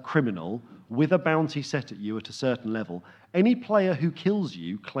always a criminal with a bounty set at you at a certain level. Any player who kills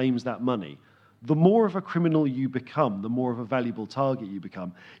you claims that money. The more of a criminal you become, the more of a valuable target you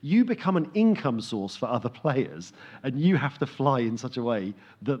become. You become an income source for other players, and you have to fly in such a way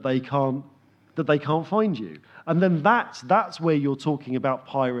that they can't find you. And then that's where you're talking about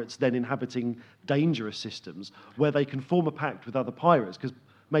pirates then inhabiting dangerous systems where they can form a pact with other pirates, because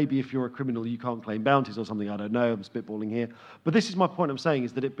maybe if you're a criminal, you can't claim bounties or something. I don't know. I'm spitballing here. But this is my point I'm saying,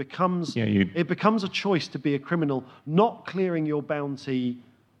 is that it becomes a choice to be a criminal, not clearing your bounty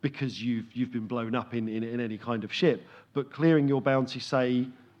because you've been blown up in any kind of ship, but clearing your bounty, say,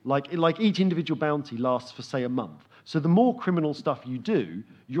 like each individual bounty lasts for, say, a month. So the more criminal stuff you do,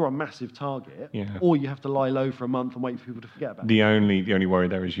 you're a massive target, or you have to lie low for a month and wait for people to forget about it. The only worry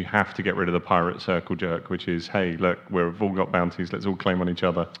there is you have to get rid of the pirate circle jerk, which is, hey, look, we've all got bounties, let's all claim on each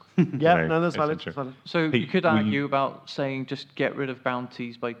other. That's valid. So Pete, you could argue about saying just get rid of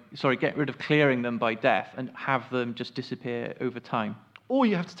bounties get rid of clearing them by death and have them just disappear over time. Or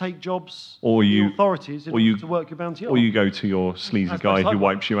you have to take jobs or the authorities in order to work your bounty off. Or you go to your sleazy guy who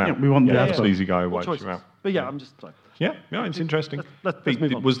wipes you out. Yeah, we want the sleazy guy who wipes you out. But I'm just sorry. Yeah, it's interesting. Let's Pete,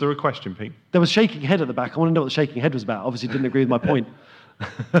 move on. Was there a question, Pete? There was shaking head at the back. I want to know what the shaking head was about. Obviously, didn't agree with my point.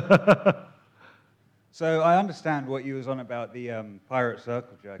 So I understand what you was on about the pirate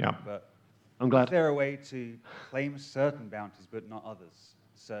circle jerk, but I'm glad. Is there a way to claim certain bounties but not others?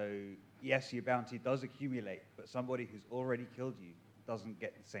 So yes, your bounty does accumulate, but somebody who's already killed you doesn't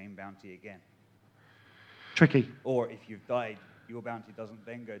get the same bounty again. Tricky. Or if you've died, your bounty doesn't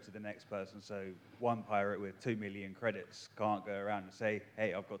then go to the next person. So one pirate with 2 million credits can't go around and say,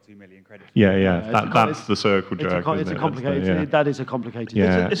 hey, I've got 2 million credits. That's the circle jerk. It's a complicated. That is a complicated.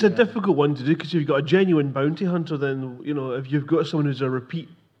 Yeah. It's a difficult one to do, because if you've got a genuine bounty hunter, then if you've got someone who's a repeat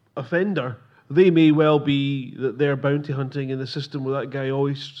offender, they may well be that they're bounty hunting in the system where that guy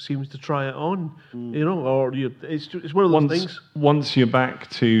always seems to try it on, it's one of those things. Once you're back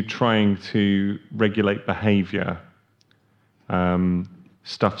to trying to regulate behaviour,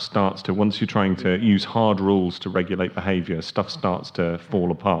 stuff starts to, once you're trying to use hard rules to regulate behaviour, stuff starts to fall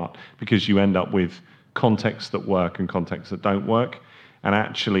apart, because you end up with contexts that work and contexts that don't work. And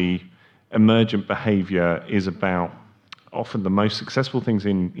actually, emergent behaviour is about, often the most successful things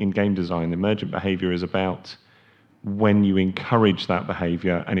in game design, emergent behavior is about when you encourage that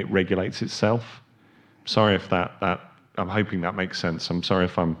behavior and it regulates itself. Sorry if that I'm hoping that makes sense. I'm sorry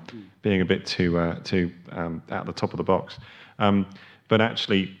if I'm being a bit too out the top of the box. But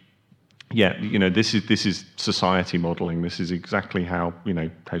actually, this is society modeling. This is exactly how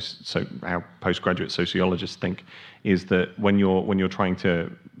how postgraduate sociologists think, is that when you're trying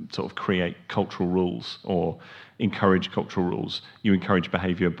to sort of create cultural rules or encourage cultural rules, you encourage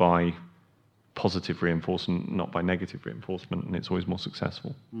behaviour by positive reinforcement, not by negative reinforcement, and it's always more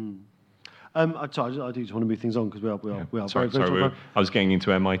successful. I do just want to move things on, because we are Sorry, very I was getting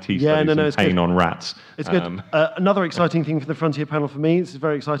into MIT studies and pain on rats. It's good. Another exciting thing for the Frontier panel for me, this is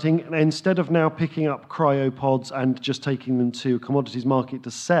very exciting, and instead of now picking up cryopods and just taking them to a commodities market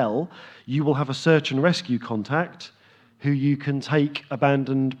to sell, you will have a search and rescue contact who you can take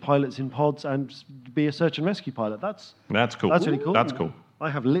abandoned pilots in pods and be a search and rescue pilot. That's cool. That's really cool. That's cool. I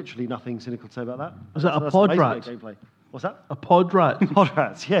have literally nothing cynical to say about that. Is that a pod rat? Gameplay. What's that? A pod rat? Pod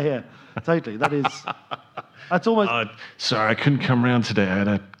rats, yeah, totally. That is... That's almost. Sorry, I couldn't come round today. I had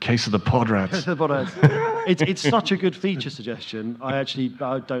a case of the pod rats. It's such a good feature suggestion. I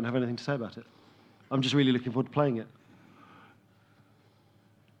don't have anything to say about it. I'm just really looking forward to playing it.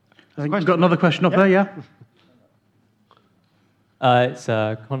 I think we've got another question up there, yeah? It's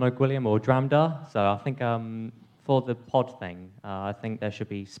Conor Gwilliam or Dramdar. So I think for the pod thing, I think there should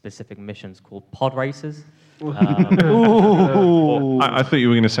be specific missions called pod races. I thought you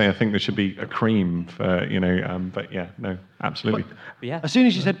were going to say I think there should be a cream for, but yeah, no, absolutely. But yeah. As soon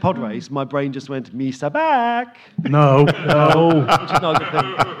as you said pod race, my brain just went, Misa back. No. Which is not a good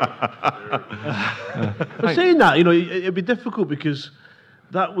thing. But saying that, it'd be difficult because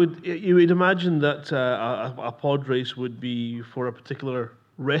you would imagine that a pod race would be for a particular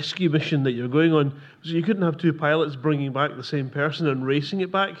rescue mission that you're going on. So you couldn't have two pilots bringing back the same person and racing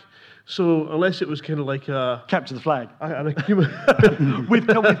it back. So unless it was kind of like a capture the flag with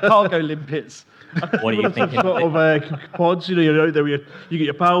cargo limpets. What are you thinking? Sort of pods, you're out there, you get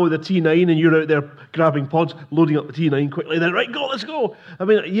your pal with a T9 and you're out there grabbing pods, loading up the T9 quickly, then right, go, let's go. I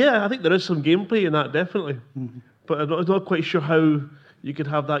mean, yeah, I think there is some gameplay in that, definitely. But I'm not quite sure how you could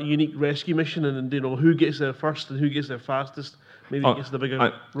have that unique rescue mission and who gets there first and who gets there fastest. Maybe gets the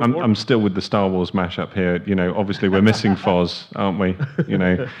bigger reward. I'm still with the Star Wars mashup here. Obviously we're missing Foz, aren't we?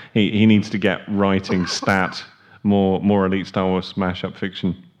 He needs to get writing stat more elite Star Wars mashup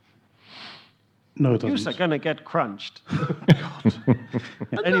fiction. No, it doesn't. You're going to get crunched.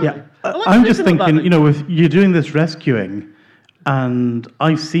 Anyway, yeah, I'm just thinking, if you're doing this rescuing, and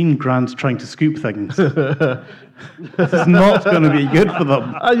I've seen Grant trying to scoop things. This is not going to be good for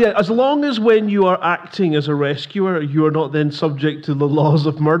them. Yeah, as long as when you are acting as a rescuer, you are not then subject to the laws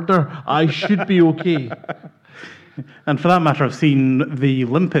of murder, I should be okay. And for that matter, I've seen the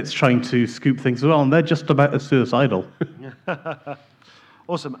limpets trying to scoop things as well, and they're just about as suicidal.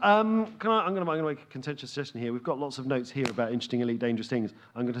 Awesome. I'm going to make a contentious suggestion here. We've got lots of notes here about interesting, elite, dangerous things.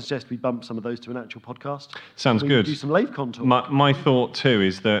 I'm going to suggest we bump some of those to an actual podcast. Sounds good. Do some LaveCon talk. My thought too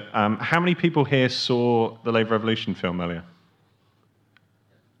is that how many people here saw the Lave Revolution film earlier?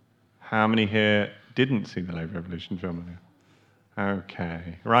 How many here didn't see the Lave Revolution film earlier?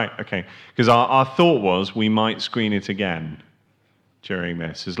 Okay, right, okay. Because our thought was we might screen it again during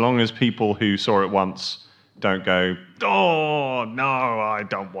this, as long as people who saw it once don't go, oh, no, I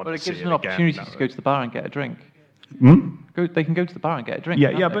don't want to see it again. But it gives them an opportunity to go to the bar and get a drink. They can go to the bar and get a drink.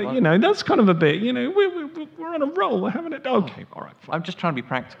 Yeah, but, that's kind of a bit, we're on a roll, we're having it. Okay, all right, fine. I'm just trying to be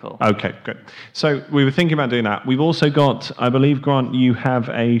practical. Okay, good. So we were thinking about doing that. We've also got, I believe, Grant, you have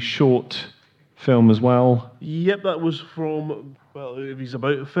a short film as well. Yep, that was from, it was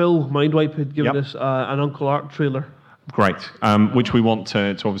about Phil Mindwipe had given us an Uncle Art trailer. Great, which we want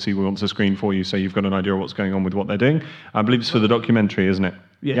to obviously we want to screen for you, so you've got an idea of what's going on with what they're doing. I believe it's for the documentary, isn't it?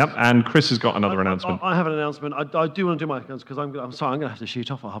 Yes. Yep. And Chris has got another announcement. I have an announcement. I do want to do my announcement because I'm sorry, I'm going to have to shoot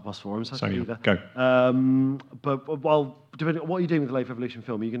off at 4:30. So go. But depending on what are you doing with the Lave Revolution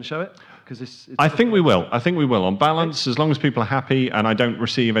film, are you going to show it? Because I think we will. On balance, as long as people are happy and I don't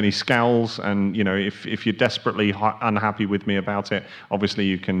receive any scowls, and if you're desperately unhappy with me about it, obviously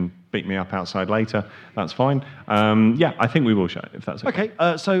you can beat me up outside later. That's fine. I think we will show it if that's okay.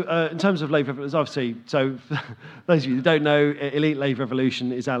 Okay. So in terms of Lave Revolution, obviously, so those of you who don't know, Elite Lave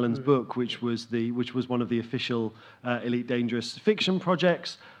Revolution is Alan's book, which was one of the official Elite Dangerous fiction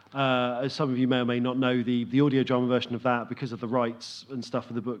projects. As some of you may or may not know, the audio drama version of that, because of the rights and stuff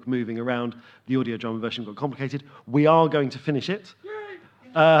of the book moving around, the audio drama version got complicated. We are going to finish it.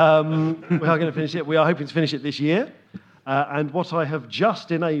 We are going to finish it. We are hoping to finish it this year. And what I have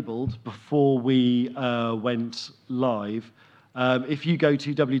just enabled before we went live, if you go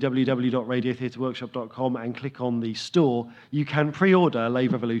to www.radiotheatreworkshop.com and click on the store, you can pre-order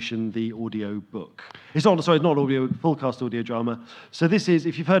Lave Revolution, the audio book. It's not audio, full-cast audio drama. So this is,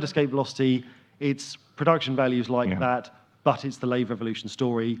 if you've heard Escape Velocity, it's production values like that, but it's the Lave Revolution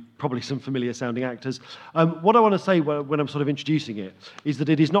story, probably some familiar sounding actors. What I want to say when I'm sort of introducing it is that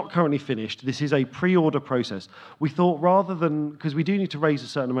it is not currently finished. This is a pre-order process. We thought rather than, because we do need to raise a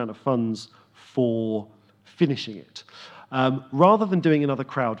certain amount of funds for finishing it, rather than doing another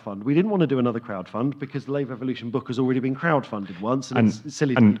crowdfund, we didn't want to do another crowdfund because the Lave Revolution book has already been crowdfunded once, and it's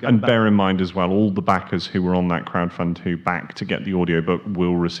silly to go and back. bear in mind as well, all the backers who were on that crowdfund who backed to get the audiobook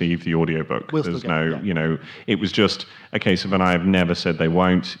will receive the audiobook. There's it was just a case of, and I have never said they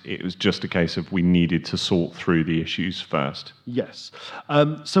won't, it was just a case of we needed to sort through the issues first. Yes.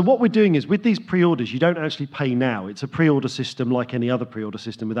 So what we're doing is, with these pre-orders, you don't actually pay now. It's a pre-order system like any other pre-order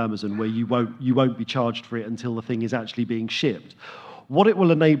system with Amazon, where you won't be charged for it until the thing is actually being shipped. What it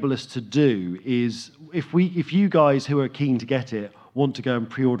will enable us to do is, if you guys who are keen to get it want to go and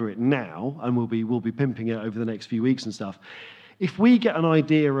pre-order it now, and we'll be pimping it over the next few weeks and stuff. If we get an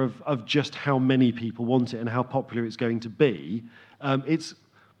idea of just how many people want it and how popular it's going to be, it's,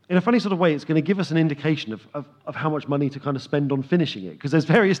 in a funny sort of way, it's going to give us an indication of how much money to kind of spend on finishing it, because there's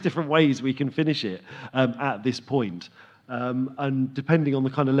various different ways we can finish it at this point. And depending on the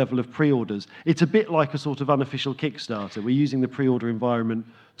kind of level of pre-orders, it's a bit like a sort of unofficial Kickstarter. We're using the pre-order environment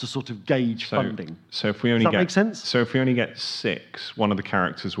to sort of gauge funding. So if we only Does that make sense? So if we only get 6, one of the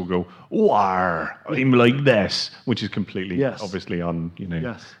characters will go, "War, I'm like this," which is completely obviously on,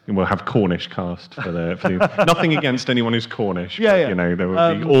 and we'll have Cornish cast for the nothing against anyone who's Cornish. Yeah, but, there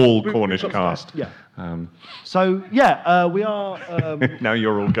will be all Cornish cast. Yeah. We are. Now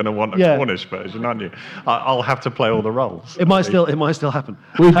you're all going to want a Cornish version, aren't you? I'll have to play all the roles. It might still happen.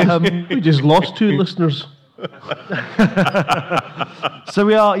 We just lost 2 listeners. So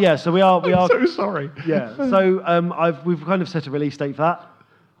we are. I'm so sorry. Yeah. So we've kind of set a release date for that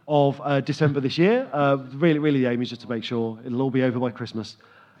of December this year. Really, the aim is just to make sure it'll all be over by Christmas.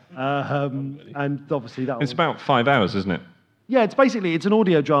 And obviously that. It's about 5 hours, isn't it? Yeah, it's an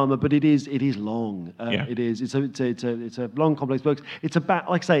audio drama, but it is long. It is. It's a long, complex book. It's about,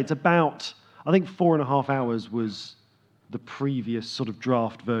 like I say, I think 4.5 hours was the previous sort of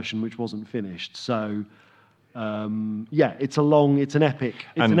draft version, which wasn't finished. So. It's an epic.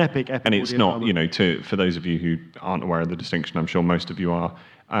 It's an epic. And it's not, drama. For those of you who aren't aware of the distinction, I'm sure most of you are.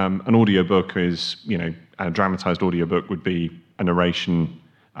 An audiobook is, a dramatized audiobook would be a narration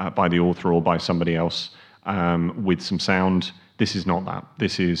by the author or by somebody else with some sound. This is not that.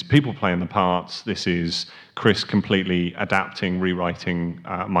 This is people playing the parts. This is Chris completely adapting, rewriting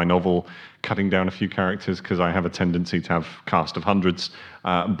my novel, cutting down a few characters because I have a tendency to have cast of hundreds,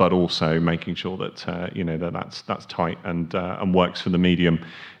 but also making sure that that's tight and works for the medium.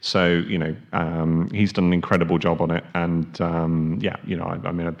 So he's done an incredible job on it, and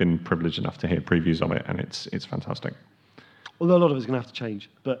I've been privileged enough to hear previews of it, and it's fantastic. Although a lot of it's going to have to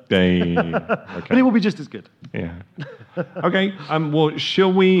change, but but it will be just as good. Yeah. Okay. Well,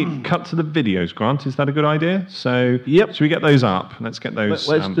 shall we cut to the videos, Grant? Is that a good idea? So, yep. Should we get those up? Let's get those.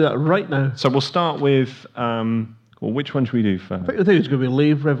 Let's do that right now. So we'll start with. Which one should we do first? I think it's going to be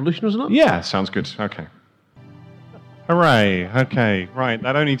Lave Revolution, isn't it? Yeah, sounds good. Okay. Hooray! Okay, right.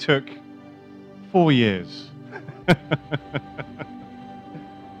 That only took 4 years.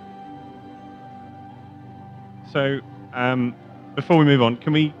 So. Before we move on,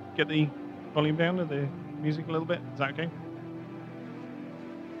 can we get the volume down of the music a little bit? Is that okay?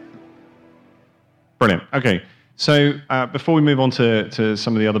 Brilliant. Okay. So before we move on to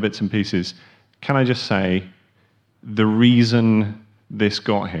some of the other bits and pieces, can I just say the reason this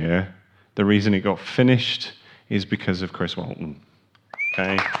got here, the reason it got finished, is because of Chris Walton.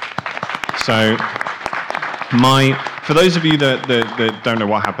 Okay. So for those of you that don't know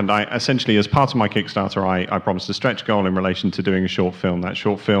what happened, I essentially, as part of my Kickstarter, I promised a stretch goal in relation to doing a short film. That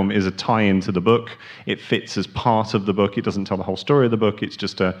short film is a tie-in to the book. It fits as part of the book. It doesn't tell the whole story of the book. It's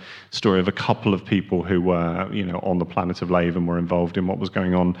just a story of a couple of people who were, on the planet of Lave and were involved in what was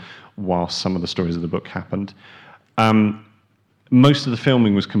going on whilst some of the stories of the book happened. Most of the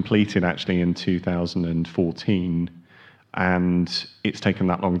filming was completed actually in 2014, and it's taken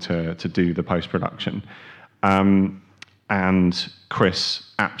that long to do the post-production. And Chris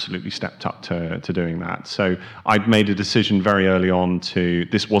absolutely stepped up to doing that. So I'd made a decision very early on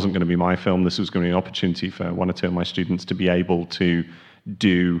this wasn't going to be my film, this was going to be an opportunity for 1 or 2 of my students to be able to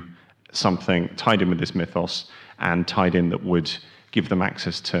do something tied in with this mythos and tied in that would give them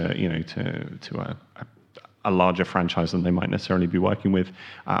access to a larger franchise than they might necessarily be working with.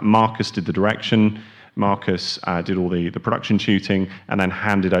 Marcus did the direction. Marcus did all the production shooting and then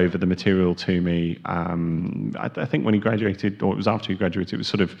handed over the material to me. I think when he graduated, or it was after he graduated, it was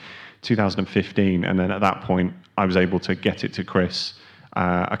sort of 2015. And then at that point, I was able to get it to Chris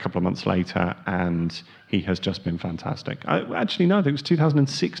a couple of months later, and he has just been fantastic. Actually, no, I think it was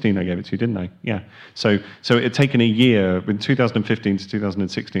 2016 I gave it to you, didn't I? Yeah. So it had taken a year, in 2015 to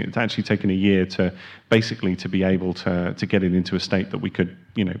 2016, it's actually taken a year to basically to be able to get it into a state that we could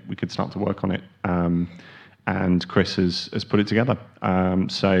start to work on it. And Chris has put it together.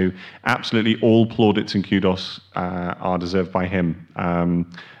 So absolutely all plaudits and kudos are deserved by him.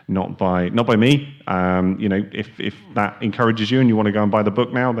 Not by me. If that encourages you and you want to go and buy the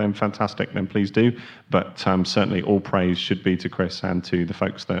book now, then fantastic, then please do. But certainly all praise should be to Chris and to the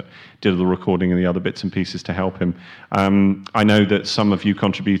folks that did the recording and the other bits and pieces to help him. I know that some of you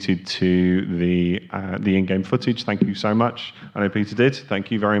contributed to the in-game footage. Thank you so much. I know Peter did.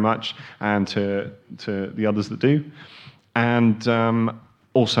 Thank you very much. And to the others that do. And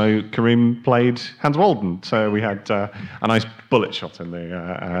also, Kareem played Hans Walden, so we had a nice bullet shot in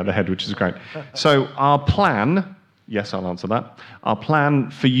the head, which is great. So our plan, yes, I'll answer that. Our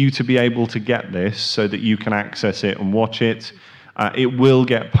plan for you to be able to get this so that you can access it and watch it, it will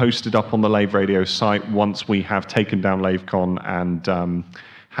get posted up on the Lave Radio site once we have taken down LaveCon and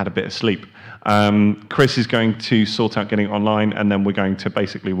had a bit of sleep. Chris is going to sort out getting it online, and then we're going to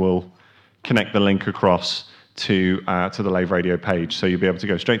we'll connect the link across to the Lave Radio page, so you'll be able to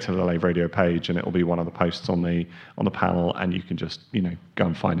go straight to the Lave Radio page, and it'll be one of the posts on the panel, and you can just go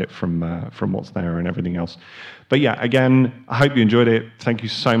and find it from what's there and everything else. But yeah, again, I hope you enjoyed it. Thank you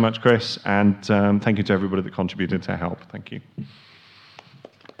so much, Chris, and thank you to everybody that contributed to help. Thank you.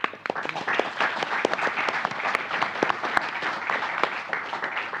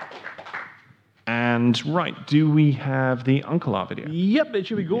 And right, do we have the Uncle Art video? Yep, it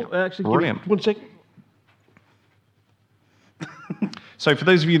should be go. Yep. Actually, Brilliant. Give me 1 second. So for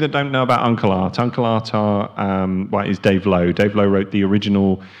those of you that don't know about Uncle Art is Dave Lowe. Dave Lowe wrote the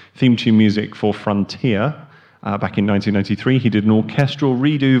original theme tune music for Frontier back in 1993. He did an orchestral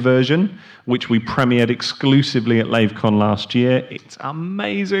redo version, which we premiered exclusively at LaveCon last year. It's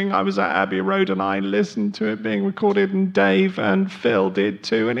amazing. I was at Abbey Road and I listened to it being recorded, and Dave and Phil did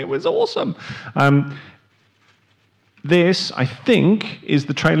too, and it was awesome. This, I think, is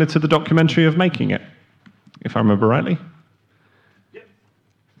the trailer to the documentary of making it, if I remember rightly.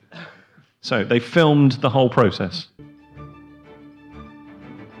 So they filmed the whole process.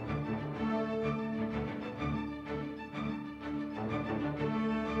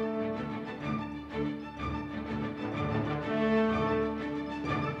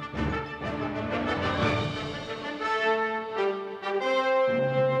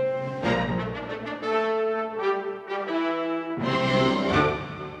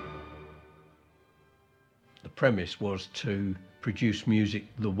 The premise was to produce music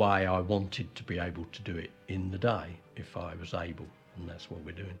the way I wanted to be able to do it in the day, if I was able, and that's what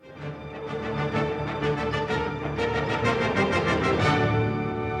we're doing.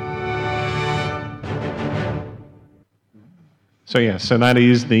 So that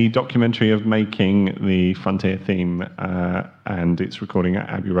is the documentary of making the Frontier theme, and it's recording at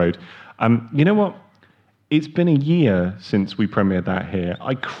Abbey Road. You know what? It's been a year since we premiered that here.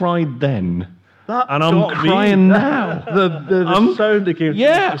 I cried then. And I'm crying now. The sound that came.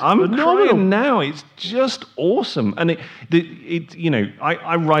 Yeah, I'm crying now. It's just awesome. And I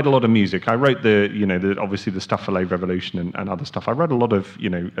write a lot of music. I wrote obviously the stuff for Lave Revolution and other stuff. I wrote a lot of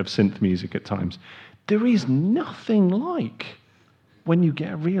of synth music at times. There is nothing like when you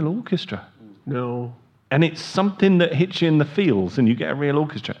get a real orchestra. No. And it's something that hits you in the feels, and you get a real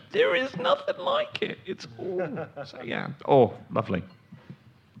orchestra. There is nothing like it. It's lovely.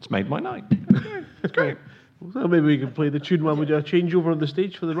 It's made my night. It's great. Well, maybe we can play the tune while we do a changeover on the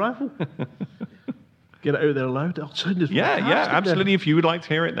stage for the raffle. Get it out there loud. It'll sound fantastic. Yeah, absolutely. If you would like to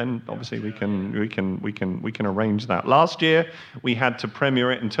hear it, then obviously we can arrange that. Last year we had to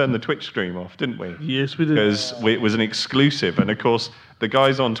premiere it and turn the Twitch stream off, didn't we? Yes, we did. Because it was an exclusive, and of course the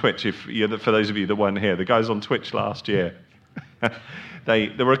guys on Twitch. For those of you that weren't here, the guys on Twitch last year,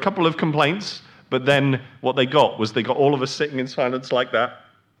 there were a couple of complaints, but then what they got was all of us sitting in silence like that.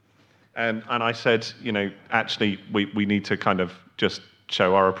 And I said, actually, we need to kind of just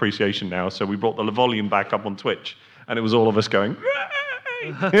show our appreciation now. So we brought the volume back up on Twitch, and it was all of us going,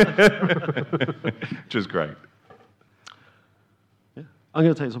 which was great. Yeah. I'm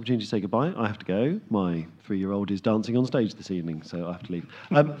going to take this opportunity to say goodbye. I have to go. My 3-year-old is dancing on stage this evening, so I have to leave.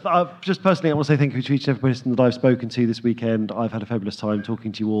 Just personally, I want to say thank you to each and every person that I've spoken to this weekend. I've had a fabulous time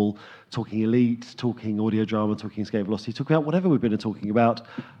talking to you all, talking Elite, talking audio drama, talking Escape Velocity, talking about whatever we've been talking about.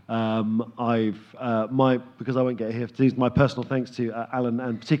 Because I won't get here to use my personal thanks to Alan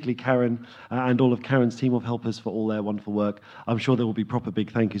and particularly Karen and all of Karen's team of helpers for all their wonderful work. I'm sure there will be proper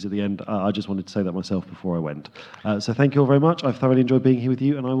big thank yous at the end. I just wanted to say that myself before I went. So thank you all very much. I've thoroughly enjoyed being here with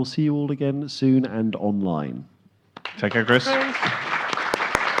you, and I will see you all again soon and online. Take care, Chris.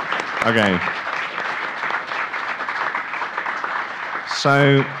 Okay.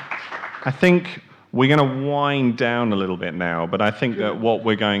 So I think we're going to wind down a little bit now, but I think that what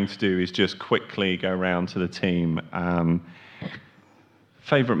we're going to do is just quickly go around to the team.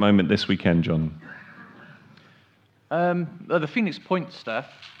 Favourite moment this weekend, John? The Phoenix Point stuff.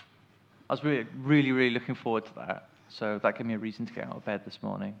 I was really, really looking forward to that. So that gave me a reason to get out of bed this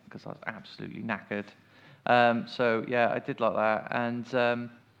morning, because I was absolutely knackered. So yeah, I did like that, and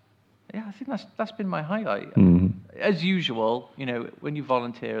yeah, I think that's been my highlight. Mm-hmm. As usual, when you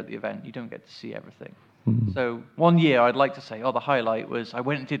volunteer at the event, you don't get to see everything. So one year I'd like to say, the highlight was I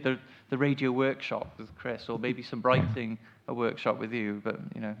went and did the radio workshop with Chris, or maybe some writing a workshop with you, but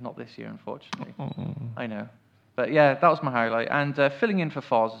not this year, unfortunately. I know. But yeah, that was my highlight. And filling in for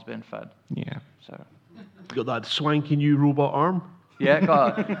Foz has been fun. Yeah. So. Got that swanky new robot arm? Yeah,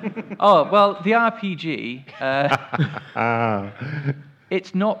 got it. Well, the RPG,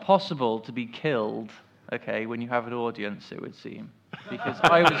 it's not possible to be killed, when you have an audience, it would seem. Because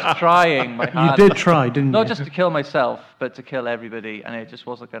I was trying my hardest. You did try, didn't you? Not just to kill myself, but to kill everybody, and it just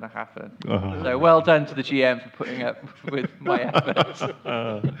wasn't going to happen. So well done to the GM for putting up with my efforts.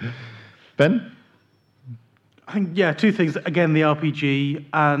 Ben? I think, two things. Again, the RPG,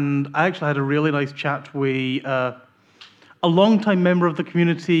 and I actually had a really nice chat with a long-time member of the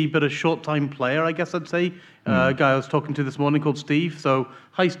community, but a short-time player, I guess I'd say. A guy I was talking to this morning called Steve. So,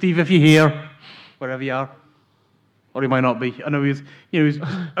 hi, Steve, if you're here, wherever you are. Or he might not be. I know he was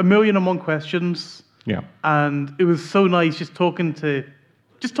a million and one questions. Yeah. And it was so nice just talking to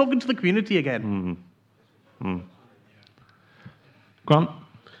the community again. Grant?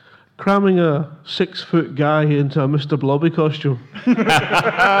 Cramming a 6-foot guy into a Mr. Blobby costume.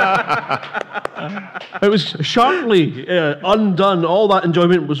 It was sharply undone. All that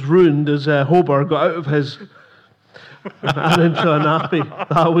enjoyment was ruined as Hober got out of his and into a nappy.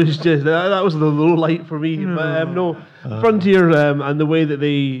 That was the low light for me. But Frontier and the way that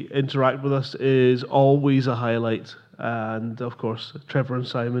they interact with us is always a highlight. And of course, Trevor and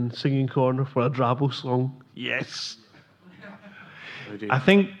Simon singing corner for a Drabble song. Yes.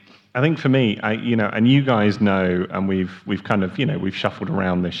 I think for me, and you guys know, and we've kind of, we've shuffled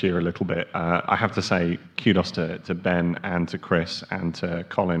around this year a little bit. I have to say kudos to Ben and to Chris and to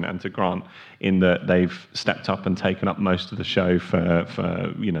Colin and to Grant in that they've stepped up and taken up most of the show for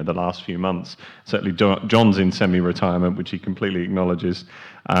the last few months. Certainly John's in semi-retirement, which he completely acknowledges.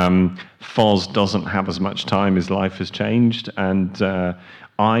 Foz doesn't have as much time. His life has changed. And to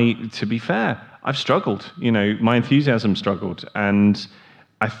be fair, I've struggled. My enthusiasm struggled. And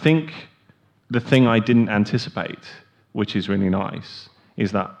I think the thing I didn't anticipate, which is really nice,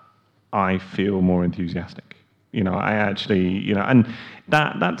 is that I feel more enthusiastic. I actually, and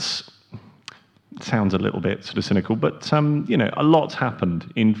that's sounds a little bit sort of cynical, but a lot's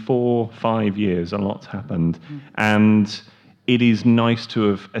happened in 4-5 years. A lot's happened, and it is nice to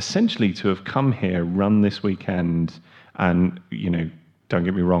have come here, run this weekend, and don't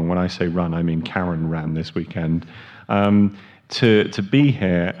get me wrong, when I say run, I mean Karen ran this weekend. To be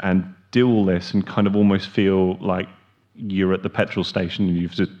here and do all this and kind of almost feel like you're at the petrol station and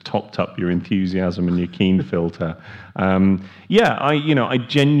you've just topped up your enthusiasm and your keen filter. I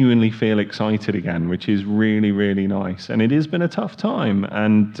genuinely feel excited again, which is really, really nice. And it has been a tough time.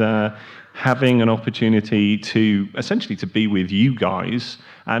 And having an opportunity to essentially to be with you guys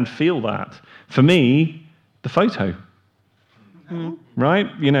and feel that, for me, the photo. Right?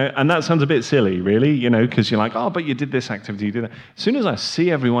 And that sounds a bit silly, really, because you're like, but you did this activity, you did that. As soon as I see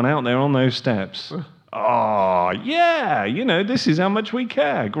everyone out there on those steps, this is how much we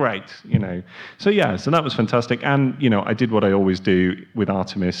care. Great, So that was fantastic. And, I did what I always do with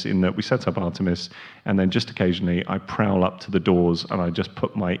Artemis in that we set up Artemis and then just occasionally I prowl up to the doors and I just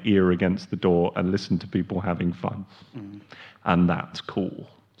put my ear against the door and listen to people having fun. And that's cool.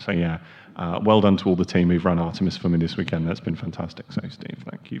 So, well done to all the team who've run Artemis for me this weekend. That's been fantastic. So, Steve,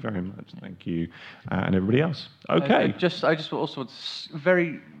 thank you very much. Thank you. And everybody else. Okay. I just also,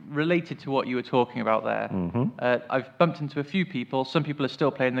 very related to what you were talking about there. I've bumped into a few people. Some people are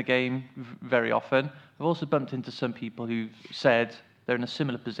still playing the game very often. I've also bumped into some people who've said they're in a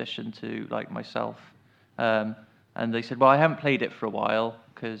similar position to like myself. And they said, well, I haven't played it for a while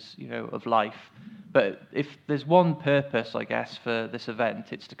because, of life. But if there's one purpose, I guess, for this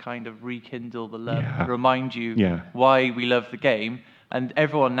event, it's to kind of rekindle the love, and remind you why we love the game. And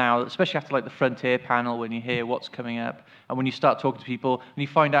everyone now, especially after like the Frontier panel, when you hear what's coming up, and when you start talking to people, and you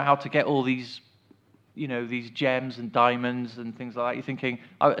find out how to get all these, these gems and diamonds and things like that, you're thinking,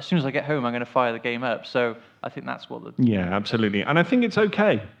 as soon as I get home, I'm going to fire the game up. So I think that's what the... Yeah, absolutely. And I think it's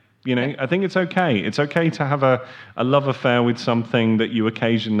okay. I think it's okay. It's okay to have a love affair with something that you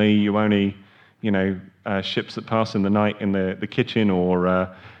only... ships that pass in the night in the kitchen, or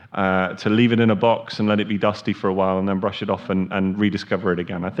to leave it in a box and let it be dusty for a while and then brush it off and rediscover it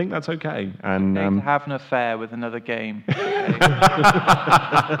again. I think that's okay. And to have an affair with another game.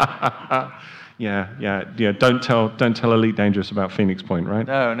 Don't tell Elite Dangerous about Phoenix Point, right?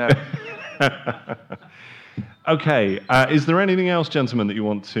 No. Okay. Is there anything else, gentlemen, that you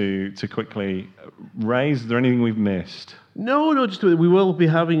want to quickly raise? Is there anything we've missed? No, just we will be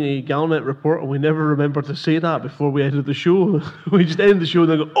having a Galnet report, and we never remember to say that before we ended the show. We just end the show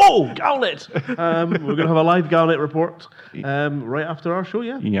and then go, "Oh, Galnet!" We're going to have a live Galnet report right after our show.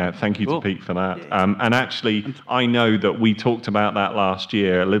 Yeah. Yeah. Thank you to Pete for that. And actually, I know that we talked about that last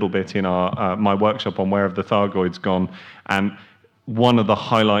year a little bit in our my workshop on Where Have the Thargoids Gone, and one of the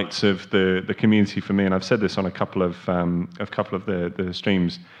highlights of the community for me, and I've said this on a couple of the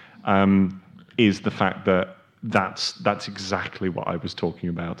streams, is the fact that that's exactly what I was talking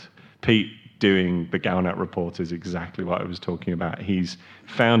about. Pete doing the Galnet report is exactly what I was talking about. He's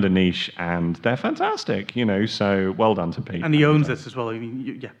found a niche, and they're fantastic, so well done to Pete. And he owns this as well. I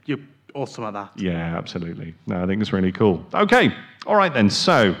mean, you're awesome at that. Yeah, absolutely. No, I think it's really cool. Okay, all right then.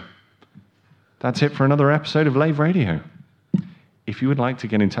 So that's it for another episode of Lave Radio. If you would like to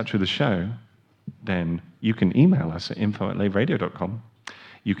get in touch with the show, then you can email us at info@laveradio.com.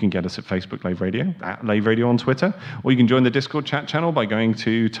 You can get us at Facebook Lave Radio, at Lave Radio on Twitter, or you can join the Discord chat channel by going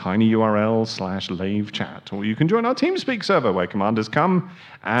to tinyurl/lavechat, or you can join our TeamSpeak server where commanders come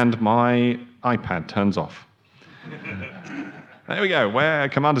and my iPad turns off. There we go, where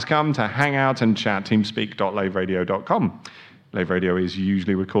commanders come to hang out and chat, teamspeak.laveradio.com. Lave Radio is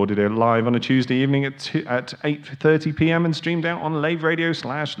usually recorded live on a Tuesday evening at 8:30 p.m. and streamed out on Lave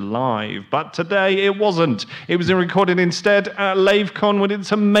Radio/live. But today it wasn't. It was recorded instead at LaveCon with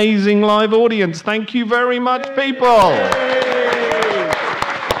its amazing live audience. Thank you very much, people.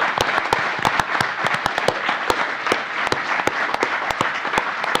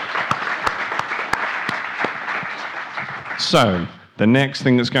 So the next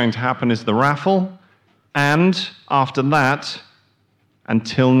thing that's going to happen is the raffle. And after that,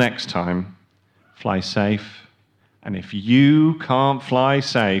 until next time, fly safe. And if you can't fly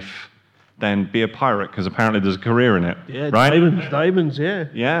safe, then be a pirate, because apparently there's a career in it. Yeah, right? diamonds, yeah.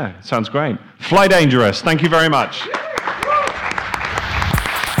 Yeah, sounds great. Fly dangerous. Thank you very much.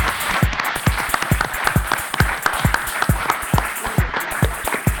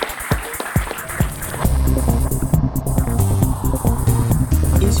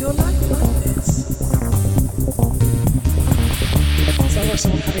 Is your life like this? Sounds like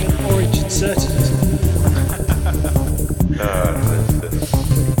someone having an orange inserted.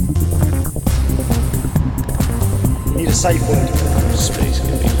 Need a safe word. Space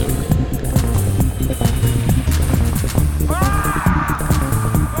can be low.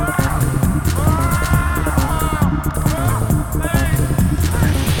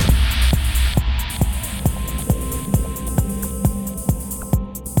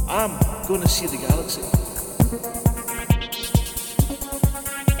 I'm going to see the galaxy.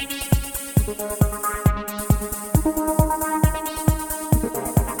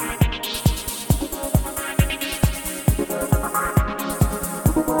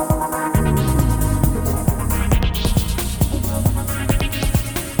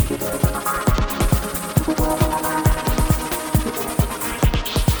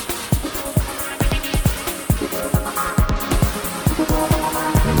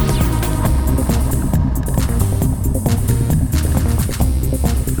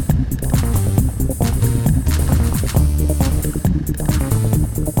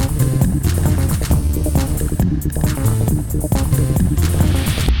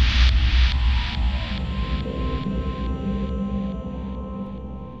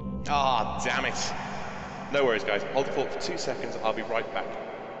 Damn it. No worries, guys. Hold the fort for 2 seconds. I'll be right back.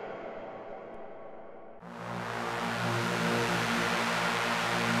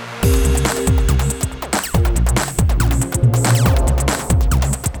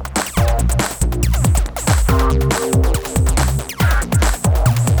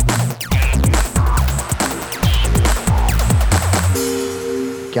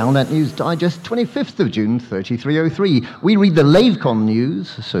 Galnet News Digest, 25th of June, 3303. We read the LaveCon news,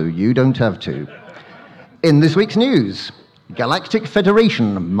 so you don't have to. In this week's news, Galactic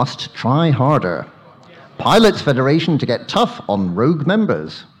Federation must try harder. Pilots Federation to get tough on rogue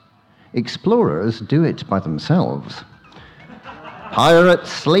members. Explorers do it by themselves. Pilot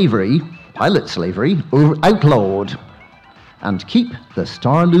slavery outlawed. And keep the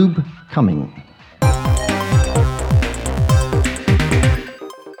Star Lube coming.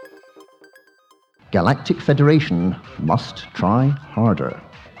 Galactic Federation must try harder.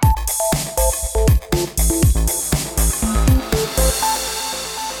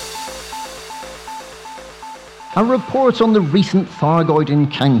 A report on the recent Thargoid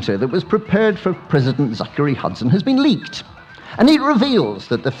encounter that was prepared for President Zachary Hudson has been leaked, and it reveals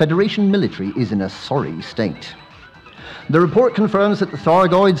that the Federation military is in a sorry state. The report confirms that the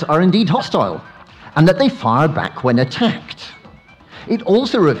Thargoids are indeed hostile, and that they fire back when attacked. It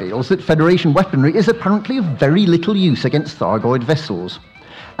also reveals that Federation weaponry is apparently of very little use against Thargoid vessels,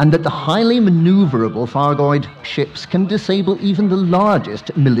 and that the highly maneuverable Thargoid ships can disable even the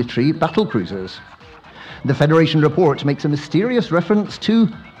largest military battlecruisers. The Federation report makes a mysterious reference to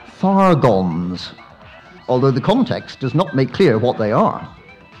Thargons, although the context does not make clear what they are.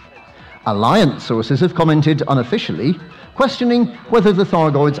 Alliance sources have commented unofficially, questioning whether the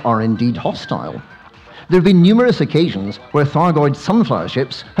Thargoids are indeed hostile. There have been numerous occasions where Thargoid Sunflower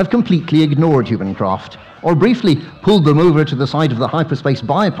ships have completely ignored human craft, or briefly pulled them over to the side of the hyperspace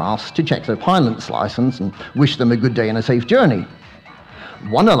bypass to check their pilot's license and wish them a good day and a safe journey.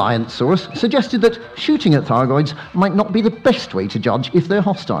 One Alliance source suggested that shooting at Thargoids might not be the best way to judge if they're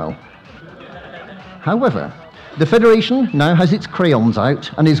hostile. However, the Federation now has its crayons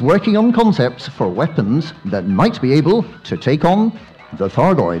out and is working on concepts for weapons that might be able to take on the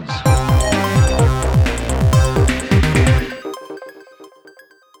Thargoids.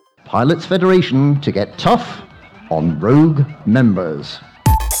 Pilots Federation to get tough on rogue members.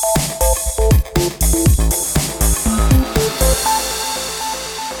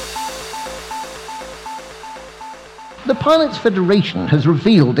 The Pilots Federation has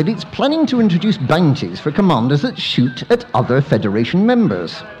revealed that it's planning to introduce bounties for commanders that shoot at other Federation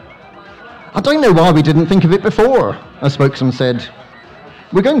members. I don't know why we didn't think of it before, a spokesman said.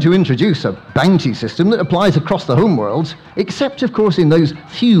 We're going to introduce a bounty system that applies across the homeworlds, except, of course, in those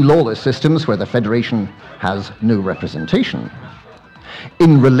few lawless systems where the Federation has no representation.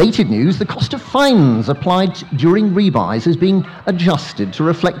 In related news, the cost of fines applied during rebuys is being adjusted to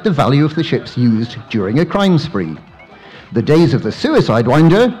reflect the value of the ships used during a crime spree. The days of the suicide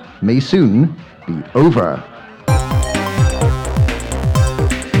winder may soon be over.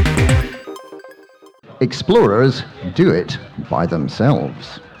 Explorers do it by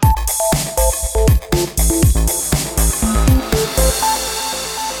themselves.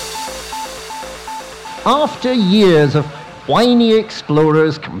 After years of whiny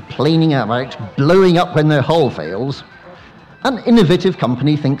explorers complaining about blowing up when their hull fails, an innovative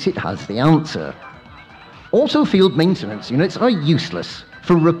company thinks it has the answer. Autofield maintenance units are useless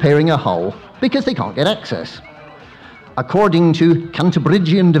for repairing a hull because they can't get access. According to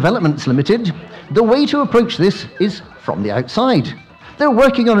Cantabrigian Developments Limited, the way to approach this is from the outside. They're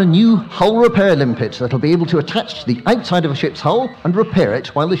working on a new hull repair limpet that'll be able to attach to the outside of a ship's hull and repair it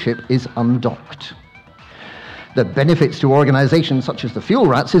while the ship is undocked. The benefits to organizations such as the Fuel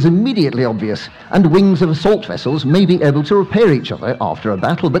Rats is immediately obvious, and wings of assault vessels may be able to repair each other after a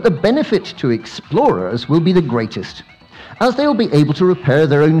battle, but the benefit to explorers will be the greatest, as they'll be able to repair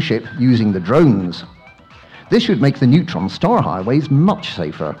their own ship using the drones. This should make the neutron star highways much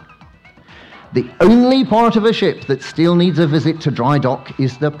safer. The only part of a ship that still needs a visit to dry dock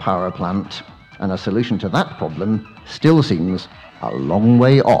is the power plant, and a solution to that problem still seems a long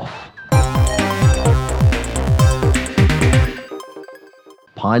way off.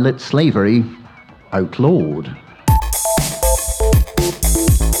 Pilot slavery outlawed.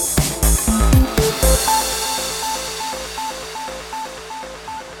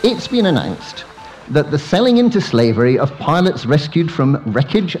 It's been announced that the selling into slavery of pilots rescued from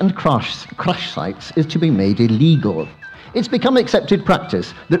wreckage and crash sites is to be made illegal. It's become accepted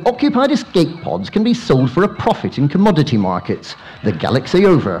practice that occupied escape pods can be sold for a profit in commodity markets, the galaxy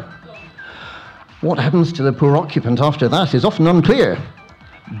over. What happens to the poor occupant after that is often unclear,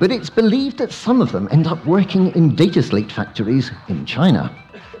 but it's believed that some of them end up working in data slate factories in China.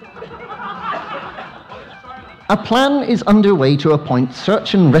 A plan is underway to appoint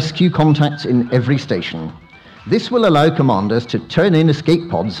search and rescue contacts in every station. This will allow commanders to turn in escape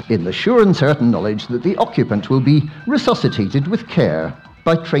pods in the sure and certain knowledge that the occupant will be resuscitated with care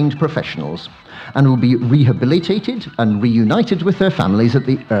by trained professionals and will be rehabilitated and reunited with their families at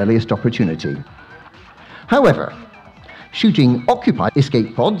the earliest opportunity. However, shooting occupied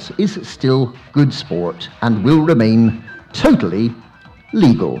escape pods is still good sport and will remain totally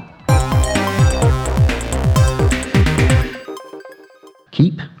legal.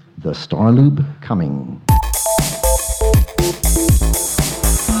 Keep the Starlube coming.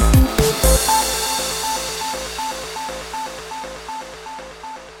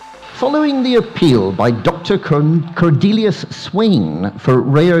 Following the appeal by Dr. Cordelius Swain for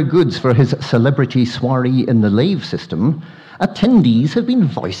rare goods for his celebrity soiree in the Lave system, attendees have been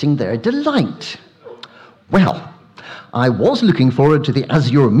voicing their delight. Well, I was looking forward to the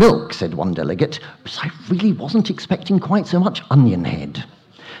Azure milk, said one delegate, but I really wasn't expecting quite so much onion head.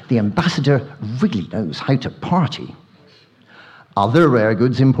 The ambassador really knows how to party. Other rare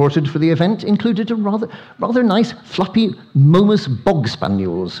goods imported for the event included a rather nice floppy Momus Bog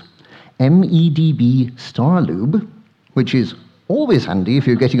Spaniels, MEDB Starlube, which is always handy if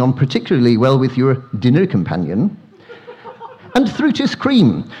you're getting on particularly well with your dinner companion. And Fruitus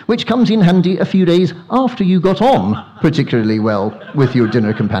Cream, which comes in handy a few days after you got on particularly well with your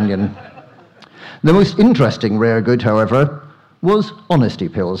dinner companion. The most interesting rare good, however, was Honesty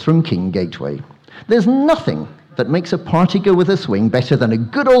Pills from King Gateway. There's nothing that makes a party go with a swing better than a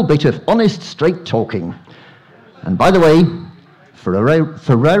good old bit of honest, straight talking. And by the way,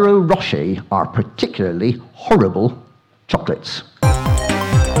 Ferrero Rocher are particularly horrible chocolates.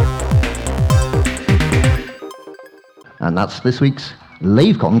 And that's this week's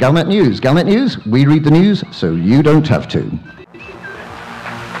LaveCon Galnet News. Galnet News, we read the news so you don't have to.